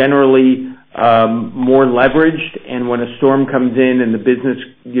just generally more leveraged, and when a storm comes in and the business,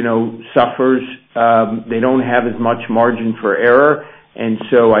 suffers, they don't have as much margin for error, and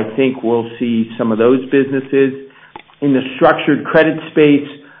so I think we'll see some of those businesses. In the structured credit space,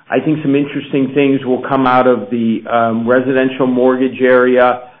 I think some interesting things will come out of the residential mortgage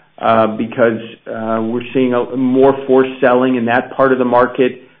area because we're seeing more forced selling in that part of the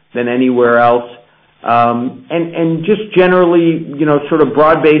market than anywhere else. And just generally, sort of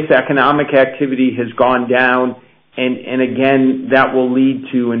broad-based economic activity has gone down, and again, that will lead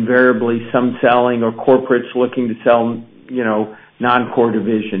to invariably some selling or corporates looking to sell, non-core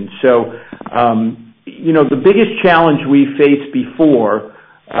divisions. So, the biggest challenge we faced before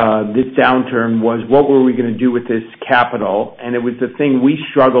this downturn was what were we going to do with this capital, and it was the thing we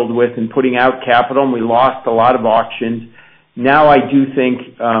struggled with in putting out capital, and we lost a lot of auctions. Now I do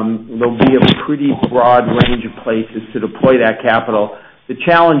think there'll be a pretty broad range of places to deploy that capital. The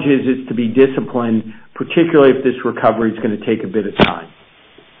challenge is to be disciplined, particularly if this recovery is going to take a bit of time.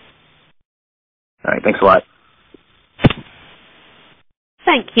 All right, thanks a lot.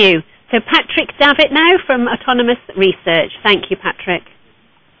 Thank you. So Patrick Davitt now from Autonomous Research. Thank you, Patrick.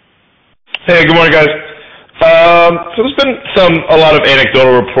 Hey, good morning, guys. So there's been a lot of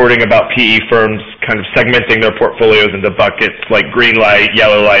anecdotal reporting about PE firms kind of segmenting their portfolios into buckets like green light,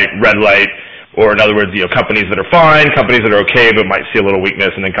 yellow light, red light, or in other words, companies that are fine, companies that are okay but might see a little weakness,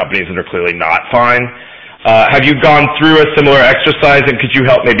 and then companies that are clearly not fine. Have you gone through a similar exercise, and could you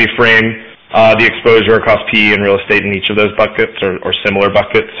help maybe frame the exposure across PE and real estate in each of those buckets or similar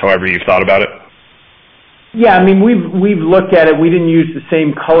buckets, however you've thought about it? Yeah, I mean, we've looked at it. We didn't use the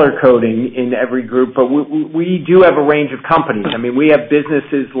same color coding in every group, but we do have a range of companies. I mean, we have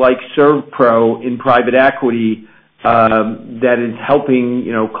businesses like ServPro in private equity that is helping,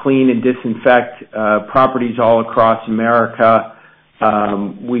 clean and disinfect properties all across America.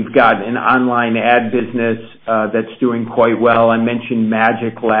 We've got an online ad business that's doing quite well. I mentioned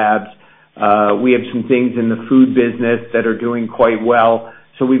Magic Labs. We have some things in the food business that are doing quite well.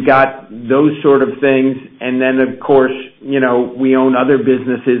 So we've got those sort of things. And then, of course, we own other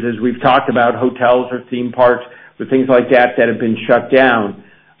businesses, as we've talked about, hotels or theme parks or things like that have been shut down.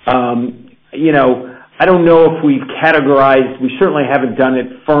 I don't know if we've categorized. We certainly haven't done it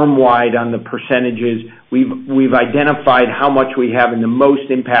firm-wide on the percentages. We've identified how much we have in the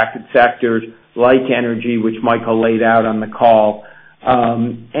most impacted sectors, like energy, which Michael laid out on the call.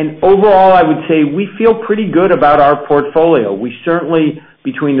 And overall, I would say we feel pretty good about our portfolio. We certainly,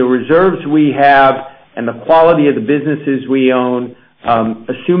 between the reserves we have and the quality of the businesses we own,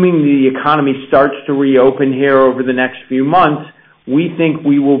 assuming the economy starts to reopen here over the next few months, we think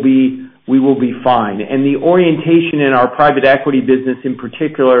we will be fine. And the orientation in our private equity business in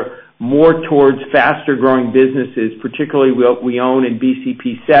particular, more towards faster growing businesses, particularly what we own in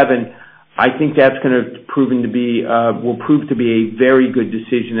BCP7, I think that's going to will prove to be a very good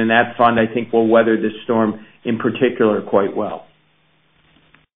decision, and that fund I think will weather this storm in particular quite well.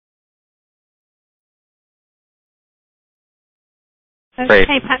 Okay,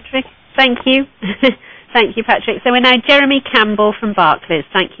 Patrick. Thank you. Thank you, Patrick. So we're now Jeremy Campbell from Barclays.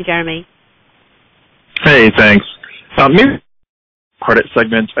 Thank you, Jeremy. Hey, thanks. Maybe credit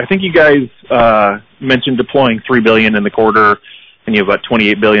segment. I think you guys mentioned deploying $3 billion in the quarter, and you have about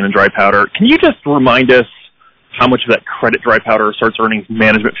 $28 billion in dry powder. Can you just remind us how much of that credit dry powder starts earning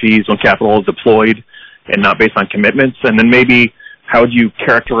management fees when capital is deployed and not based on commitments? And then maybe how would you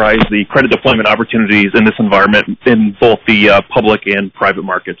characterize the credit deployment opportunities in this environment in both the public and private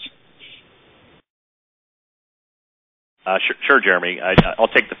markets? Sure, Jeremy. I'll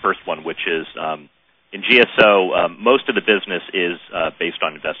take the first one, which is in GSO, most of the business is based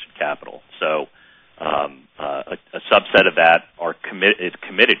on invested capital. So a subset of that is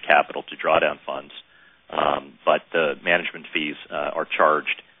committed capital to drawdown funds, but the management fees are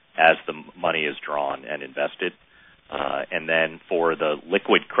charged as the money is drawn and invested. And then for the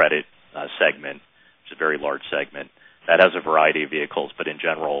liquid credit segment, which is a very large segment, that has a variety of vehicles, but in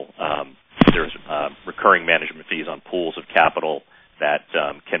general, there's recurring management fees on pools of capital that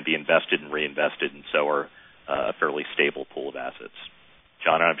can be invested and reinvested, and so are a fairly stable pool of assets.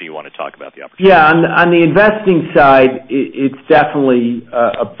 John, I don't know if you want to talk about the opportunity. Yeah, on the investing side, it's definitely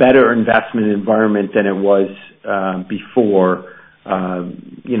a better investment environment than it was before. Both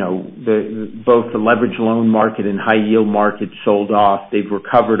the leveraged loan market and high yield market sold off. They've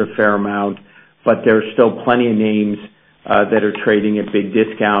recovered a fair amount, but there's still plenty of names that are trading at big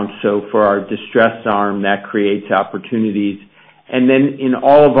discounts. So for our distressed arm, that creates opportunities. And then in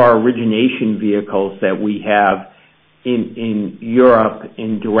all of our origination vehicles that we have in Europe,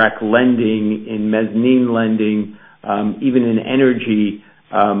 in direct lending, in mezzanine lending, even in energy,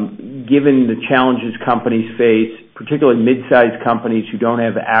 given the challenges companies face, particularly mid-sized companies who don't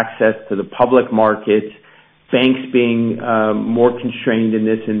have access to the public markets, banks being more constrained in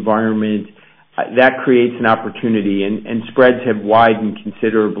this environment, that creates an opportunity. And spreads have widened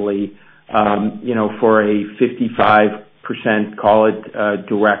considerably, for a 55%, call it,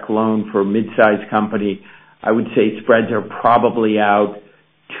 direct loan for a mid-sized company. I would say spreads are probably out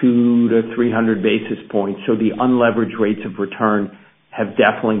 200 to 300 basis points. So the unleveraged rates of return have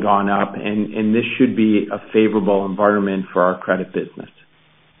definitely gone up, and this should be a favorable environment for our credit business.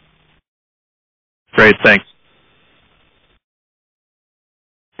 Great, thanks.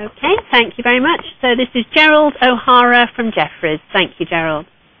 Okay, thank you very much. So this is Gerald O'Hara from Jefferies. Thank you, Gerald.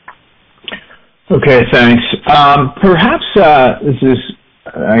 Okay, thanks. Perhaps this is,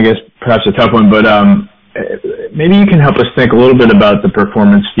 I guess, perhaps a tough one, but maybe you can help us think a little bit about the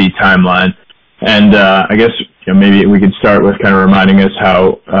performance fee timeline. And I guess maybe we could start with kind of reminding us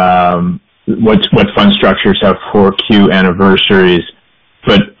how what fund structures have 4Q anniversaries,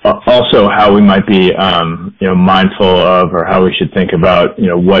 but also how we might be mindful of, or how we should think about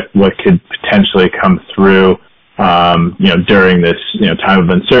what could potentially come through during this time of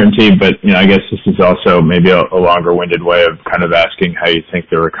uncertainty. But I guess this is also maybe a longer-winded way of kind of asking how you think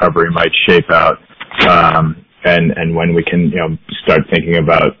the recovery might shape out, and when we can start thinking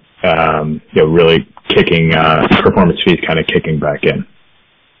about really kicking performance fees kind of kicking back in.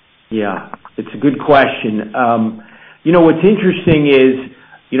 Yeah, it's a good question. What's interesting is,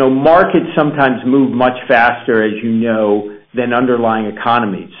 markets sometimes move much faster, as you know, than underlying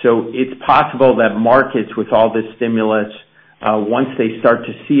economies. So it's possible that markets, with all this stimulus, once they start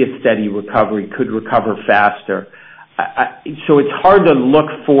to see a steady recovery, could recover faster. So it's hard to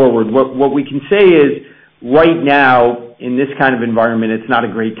look forward. What we can say is, right now, in this kind of environment, it's not a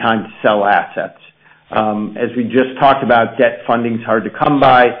great time to sell assets. As we just talked about, debt funding's hard to come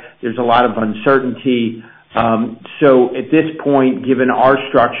by. There's a lot of uncertainty. So at this point, given our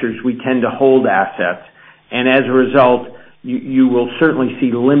structures, we tend to hold assets. And as a result, you will certainly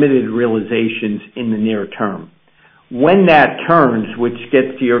see limited realizations in the near term. When that turns, which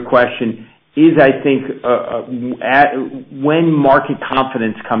gets to your question, is, I think, when market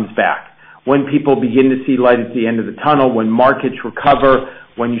confidence comes back, when people begin to see light at the end of the tunnel, when markets recover,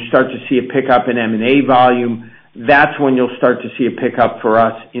 when you start to see a pickup in M&A volume, that's when you'll start to see a pickup for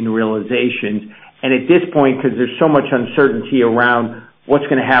us in realizations. And at this point, because there's so much uncertainty around what's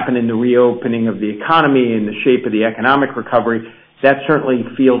going to happen in the reopening of the economy and the shape of the economic recovery, that certainly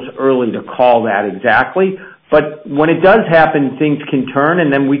feels early to call that exactly. But when it does happen, things can turn,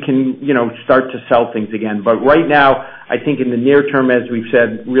 and then we can, start to sell things again. But right now, I think in the near term, as we've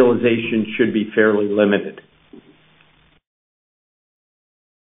said, realization should be fairly limited.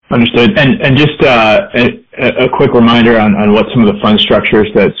 Understood. And just a quick reminder on what some of the fund structures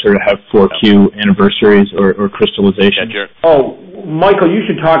that sort of have 4Q anniversaries or crystallization. Yeah, oh, Michael, you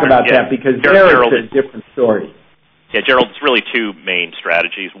should talk about that, because there it's a different story. Yeah, Gerald, it's really two main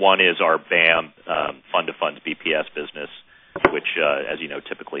strategies. One is our BAM, fund-to-funds BPS business, which, as you know,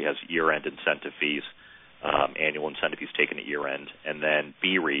 typically has year-end incentive fees, annual incentive fees taken at year-end. And then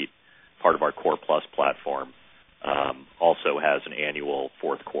BREIT, part of our Core Plus platform, also has an annual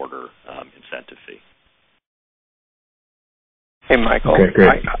fourth quarter incentive fee. Hey, Michael. Okay,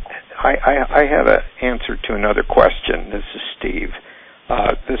 great. I have an answer to another question. This is Steve.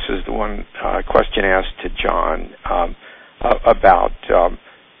 This is the one question asked to John about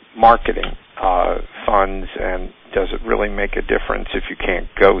marketing funds, and does it really make a difference if you can't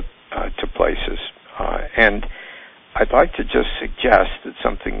go to places? And I'd like to just suggest that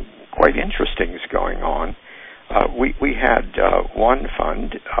something quite interesting is going on. We had one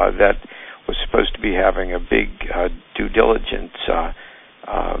fund that was supposed to be having a big due diligence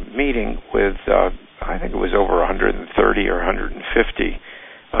meeting with, I think it was over 130 or 150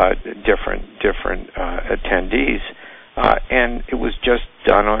 different attendees, and it was just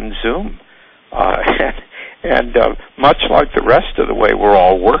done on Zoom. And much like the rest of the way we're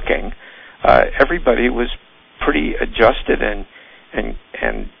all working, everybody was pretty adjusted and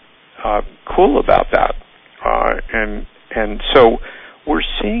cool about that. And so we're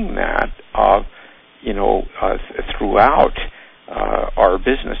seeing that, throughout our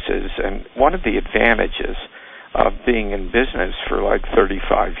businesses. And one of the advantages of being in business for like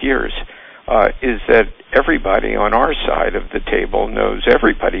 35 years is that everybody on our side of the table knows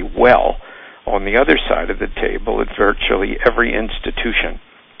everybody well on the other side of the table at virtually every institution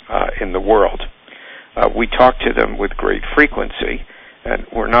in the world. We talk to them with great frequency, and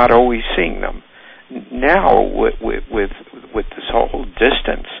we're not always seeing them. Now, with this whole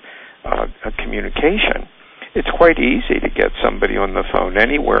distance communication, it's quite easy to get somebody on the phone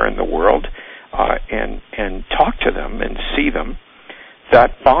anywhere in the world and talk to them and see them.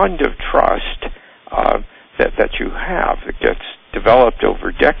 That bond of trust that you have that gets developed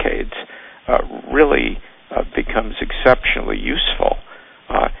over decades really becomes exceptionally useful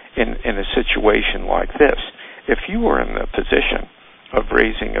in a situation like this. If you were in the position of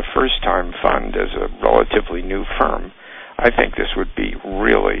raising a first-time fund as a relatively new firm, I think this would be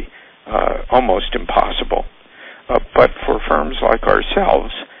really almost impossible. But for firms like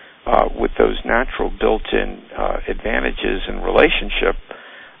ourselves, with those natural built-in advantages and relationship,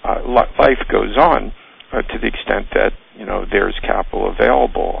 life goes on to the extent that there's capital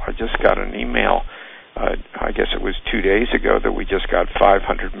available. I just got an email, I guess it was 2 days ago, that we just got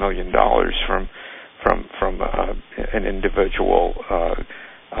 $500 million from an individual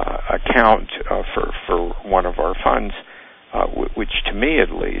account for one of our funds, which to me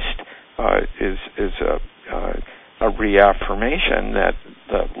at least is a reaffirmation that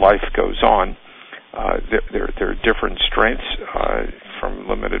life goes on. There are different strengths from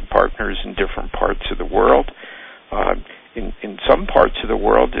limited partners in different parts of the world. In some parts of the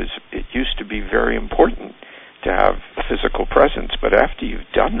world, it used to be very important to have physical presence, but after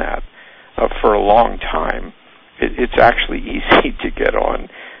you've done that for a long time, it's actually easy to get on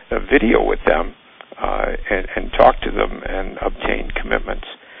a video with them and talk to them and obtain commitments.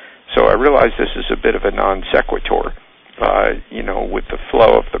 So I realize this is a bit of a non sequitur, with the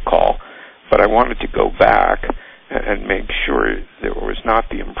flow of the call, but I wanted to go back and make sure there was not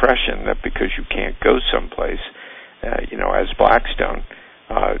the impression that because you can't go someplace, as Blackstone,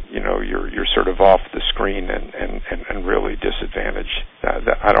 you're sort of off the screen and really disadvantaged.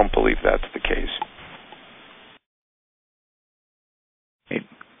 I don't believe that's the case.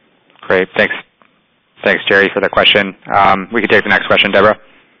 Great. Thanks, Jerry, for the question. We can take the next question, Deborah.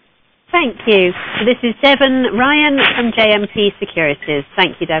 Thank you. This is Devin Ryan from JMP Securities.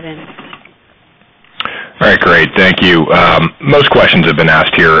 Thank you, Devin. All right, great. Thank you. Most questions have been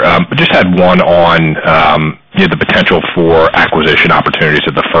asked here. But just had one on the potential for acquisition opportunities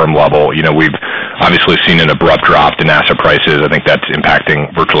at the firm level. We've obviously seen an abrupt drop in asset prices. I think that's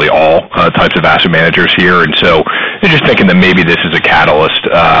impacting virtually all types of asset managers here. And so I'm just thinking that maybe this is a catalyst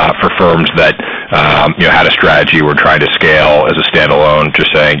for firms that had a strategy, were trying to scale as a standalone,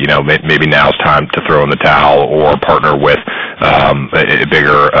 just saying, maybe now's time to throw in the towel or partner with a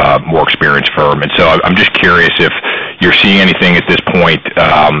bigger, more experienced firm. And so I'm just curious if you're seeing anything at this point,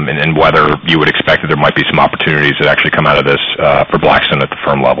 and whether you would expect that there might be some opportunities that actually come out of this for Blackstone at the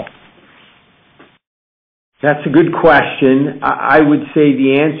firm level. That's a good question. I would say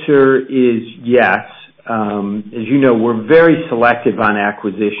the answer is yes. As you know, we're very selective on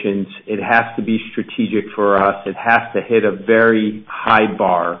acquisitions. It has to be strategic for us. It has to hit a very high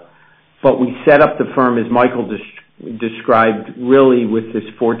bar. But we set up the firm, as Michael described, really with this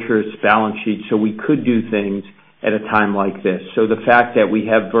fortress balance sheet, so we could do things at a time like this. So the fact that we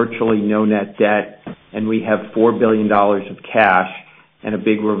have virtually no net debt and we have $4 billion of cash and a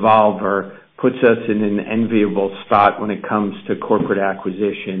big revolver puts us in an enviable spot when it comes to corporate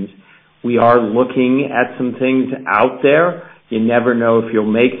acquisitions. We are looking at some things out there. You never know if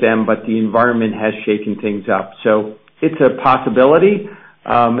you'll make them, but the environment has shaken things up. So it's a possibility,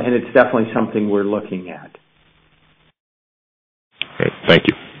 and it's definitely something we're looking at. Okay, thank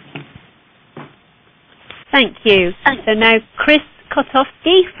you. Thank you. So now Chris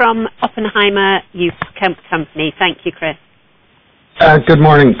Kotowski from Oppenheimer Youth Company. Thank you, Chris. Good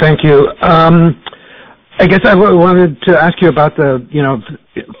morning. Thank you. I guess I wanted to ask you about the,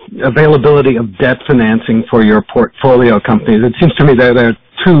 availability of debt financing for your portfolio companies. It seems to me that there are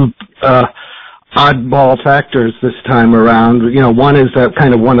two oddball factors this time around. One is that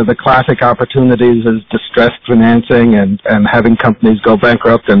kind of one of the classic opportunities is distressed financing and having companies go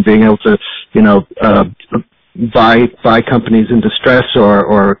bankrupt and being able to, buy companies in distress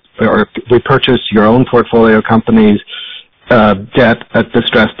or repurchase your own portfolio companies' debt at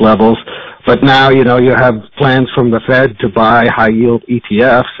distressed levels. But now, you have plans from the Fed to buy high-yield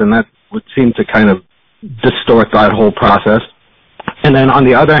ETFs, and that would seem to kind of distort that whole process. And then on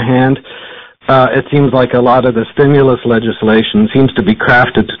the other hand, it seems like a lot of the stimulus legislation seems to be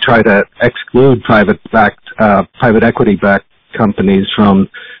crafted to try to exclude private equity-backed companies from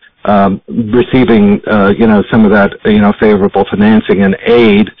receiving, some of that, favorable financing and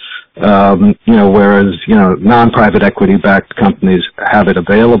aid, whereas, non-private equity-backed companies have it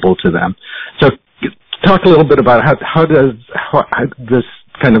available to them. So talk a little bit about how does this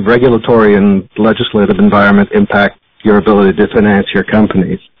kind of regulatory and legislative environment impact your ability to finance your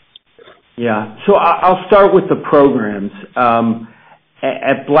companies? Yeah, so I'll start with the programs.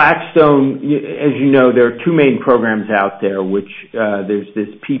 At Blackstone, as you know, there are two main programs out there, which there's this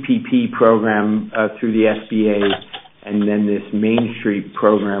PPP program through the SBA, and then this Main Street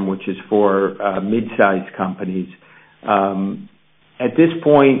program, which is for mid-sized companies. At this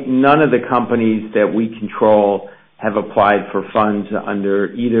point, none of the companies that we control have applied for funds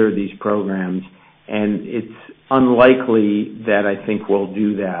under either of these programs, and it's unlikely that I think we'll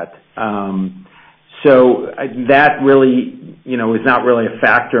do that. So that really, is not really a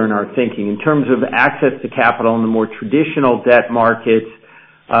factor in our thinking. In terms of access to capital in the more traditional debt markets,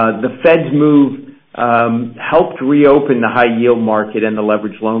 the Fed's move helped reopen the high-yield market and the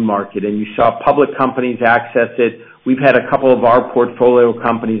leveraged loan market, and you saw public companies access it. We've had a couple of our portfolio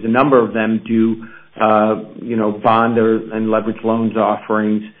companies, a number of them do, bond and leveraged loans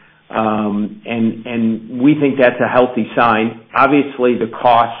offerings, and we think that's a healthy sign. Obviously, the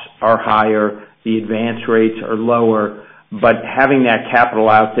costs are higher, the advance rates are lower, but having that capital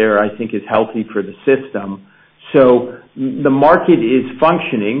out there, I think, is healthy for the system. So the market is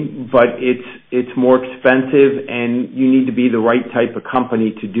functioning, but it's more expensive, and you need to be the right type of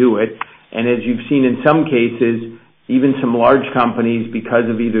company to do it. And as you've seen in some cases, even some large companies, because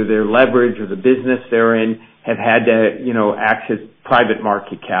of either their leverage or the business they're in, have had to, access private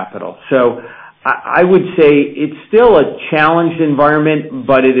market capital. So I would say it's still a challenged environment,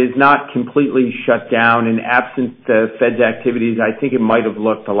 but it is not completely shut down. And absent the Fed's activities, I think it might have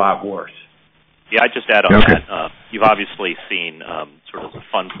looked a lot worse. Yeah, I'd just add on that. You've obviously seen sort of the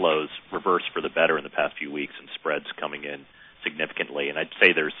fund flows reverse for the better in the past few weeks and spreads coming in significantly. And I'd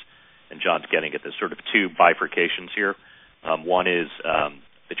say and John's getting at this, sort of two bifurcations here. One is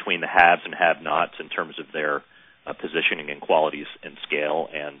between the haves and have-nots in terms of their positioning and qualities and scale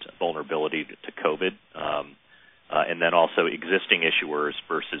and vulnerability to COVID, and then also existing issuers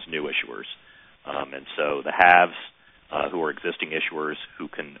versus new issuers. And so the haves, who are existing issuers who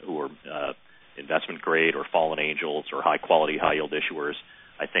are investment grade or fallen angels or high quality, high yield issuers,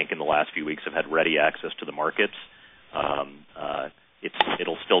 I think in the last few weeks have had ready access to the markets.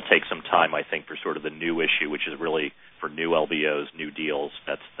 It'll still take some time, I think, for sort of the new issue, which is really for new LBOs, new deals.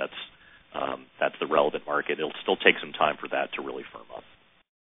 That's the relevant market. It'll still take some time for that to really firm up.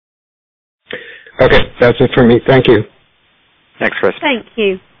 Okay, that's it for me. Thank you. Thanks, Chris. Thank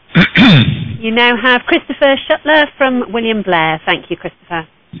you. You now have Christopher Schuttler from William Blair. Thank you, Christopher.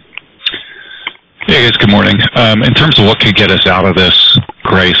 Hey guys, good morning. In terms of what could get us out of this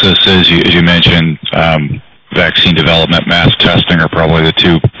crisis, as you mentioned, vaccine development, mass testing are probably the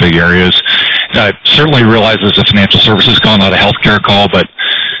two big areas. I certainly realize there's a financial services call, not a healthcare call, but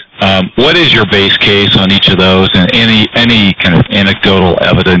what is your base case on each of those, and any kind of anecdotal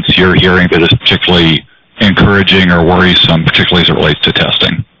evidence you're hearing that is particularly encouraging or worrisome, particularly as it relates to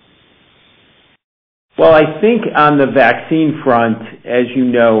testing? Well, I think on the vaccine front, as you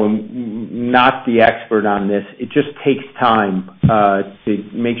know, I'm not the expert on this, it just takes time to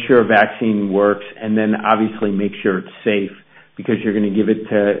make sure a vaccine works and then obviously make sure it's safe, because you're going to give it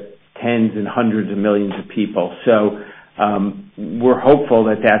to tens and hundreds of millions of people. So We're hopeful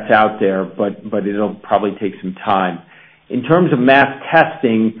that that's out there, but it'll probably take some time. In terms of mass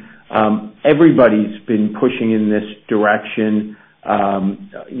testing, everybody's been pushing in this direction.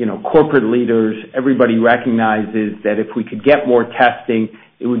 Corporate leaders, everybody recognizes that if we could get more testing,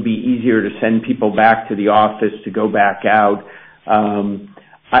 it would be easier to send people back to the office, to go back out.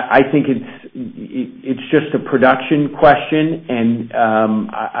 I think it's just a production question, and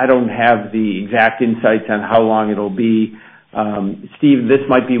I don't have the exact insights on how long it'll be. Steve, this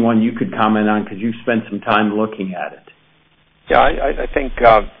might be one you could comment on because you've spent some time looking at it. Yeah, I think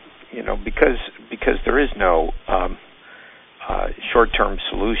because there is no short-term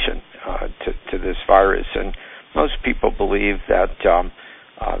solution to this virus, and most people believe that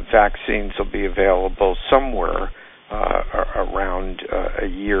vaccines will be available somewhere around a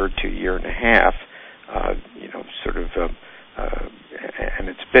year to a year and a half, and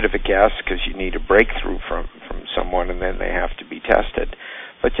it's a bit of a guess because you need a breakthrough from someone and then they have to be tested.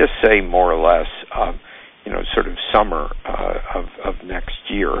 But just say more or less, summer of next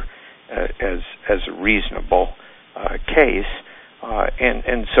year as a reasonable case.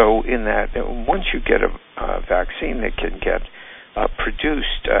 And so in that, once you get a vaccine that can get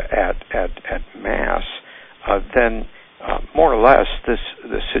produced at mass, then more or less this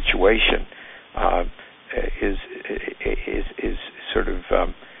situation is sort of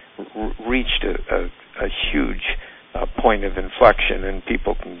reached a huge point of inflection, and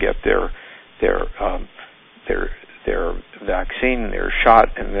people can get their vaccine, their shot,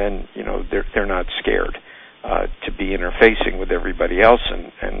 and then they're not scared to be interfacing with everybody else,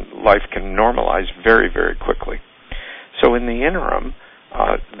 and life can normalize very, very quickly. So in the interim,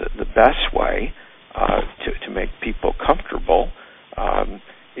 the best way to make people comfortable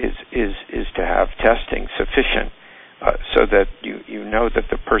is to have testing sufficient so that you know that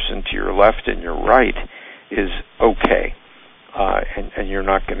the person to your left and your right is okay, and you're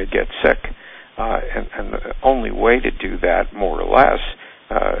not going to get sick. And the only way to do that, more or less,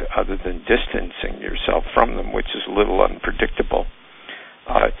 other than distancing yourself from them, which is a little unpredictable,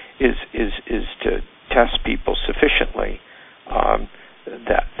 is to test people sufficiently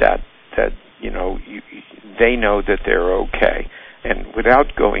that they know that they're okay, and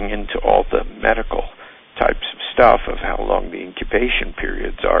without going into all the medical types of stuff of how long the incubation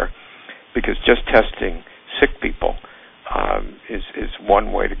periods are, because just testing sick people is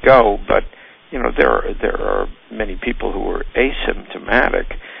one way to go, but there are many people who are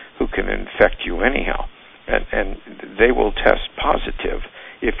asymptomatic who can infect you anyhow, and they will test positive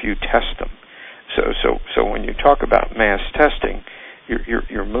if you test them. So when you talk about mass testing,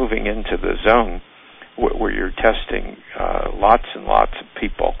 you're moving into the zone where you're testing lots and lots of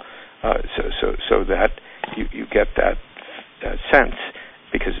people, so that you get that sense,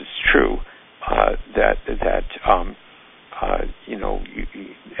 because it's true that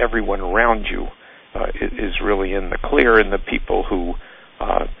everyone around you is really in the clear, and the people who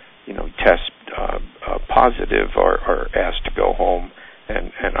test positive are asked to go home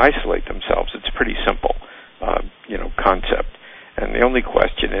and isolate themselves. It's a pretty simple concept, and the only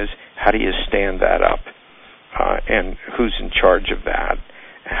question is, how do you stand that up, and who's in charge of that?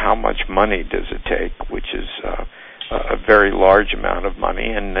 How much money does it take, which is a very large amount of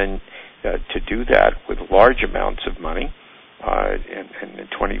money, and then to do that with large amounts of money, and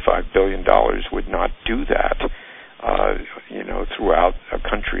 $25 billion would not do that, throughout a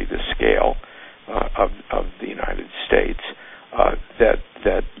country the scale of the United States,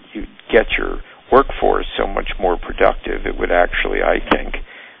 that you get your workforce so much more productive, it would actually, I think,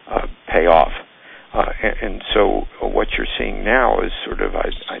 pay off. And so what you're seeing now is sort of,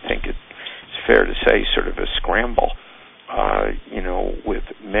 I think it's fair to say, sort of a scramble, with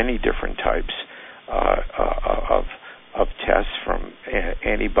many different types of tests, from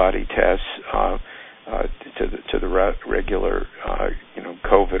antibody tests to the regular,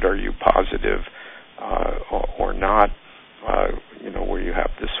 COVID, are you positive or not, where you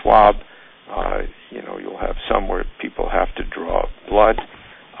have the swab. You'll have some where people have to draw blood,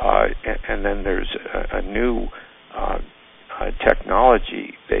 and then there's a new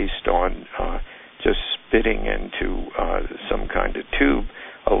technology based on just spitting into some kind of tube,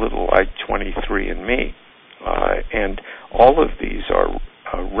 a little like 23andMe. And all of these are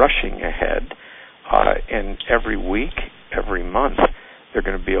rushing ahead, and every week, every month, there are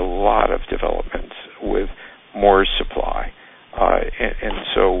going to be a lot of developments with more supply. And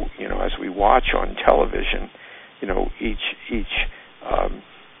so, as we watch on television, each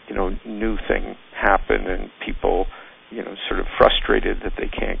new thing happen, and people, sort of frustrated that they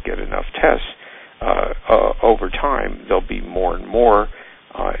can't get enough tests, over time, there'll be more and more,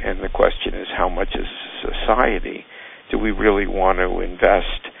 and the question is, how much as a society do we really want to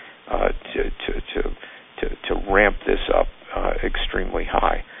invest to ramp this up extremely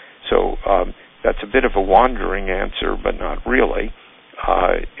high? So that's a bit of a wandering answer, but not really,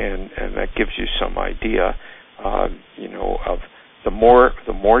 and that gives you some idea, of the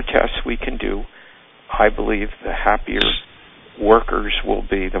more tests we can do. I believe the happier workers will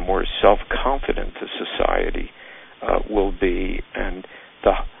be, the more self-confident the society will be, and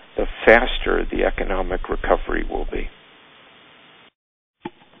the faster the economic recovery will be.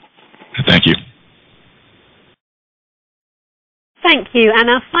 Thank you. Thank you. And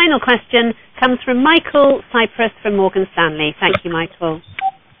our final question comes from Michael Cypress from Morgan Stanley. Thank you, Michael.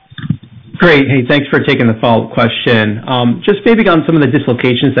 Great. Hey, thanks for taking the follow-up question. Just maybe on some of the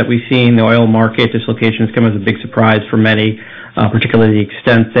dislocations that we've seen, the oil market dislocations come as a big surprise for many, particularly the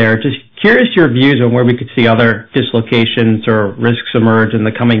extent there. Just curious your views on where we could see other dislocations or risks emerge in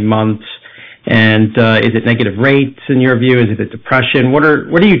the coming months. And is it negative rates in your view? Is it depression? What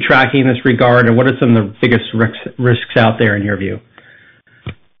are you tracking in this regard, and what are some of the biggest risks out there in your view?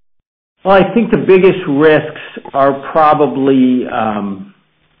 Well, I think the biggest risks are probably,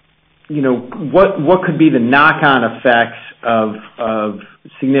 what could be the knock-on effects of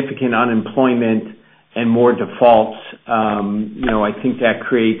significant unemployment and more defaults. I think that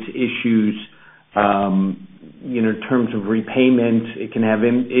creates issues, in terms of repayment. It can have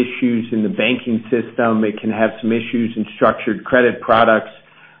issues in the banking system. It can have some issues in structured credit products.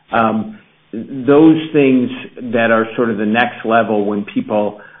 Those things that are sort of the next level when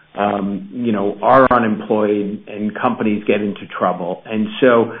people are unemployed and companies get into trouble. And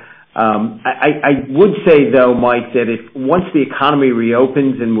so I would say, though, Mike, that once the economy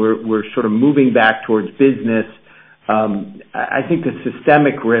reopens and we're sort of moving back towards business, I think the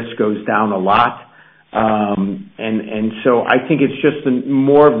systemic risk goes down a lot. And so I think it's just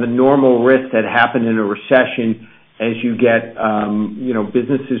more of the normal risk that happened in a recession as you get,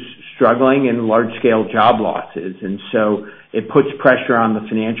 businesses struggling and large-scale job losses. And so it puts pressure on the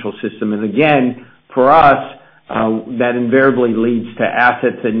financial system. And again, for us, that invariably leads to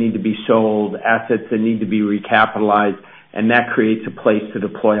assets that need to be sold, assets that need to be recapitalized, and that creates a place to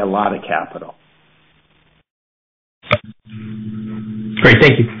deploy a lot of capital. Great,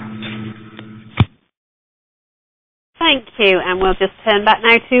 thank you. Thank you, and we'll just turn back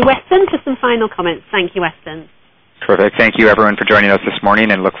now to Weston for some final comments. Thank you, Weston. Terrific. Thank you, everyone, for joining us this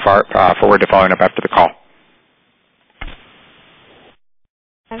morning, and look forward to following up after the call.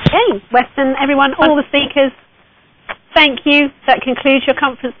 Okay, Weston, everyone, all the speakers, thank you. That concludes your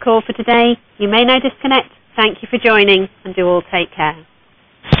conference call for today. You may now disconnect. Thank you for joining, and do all take care.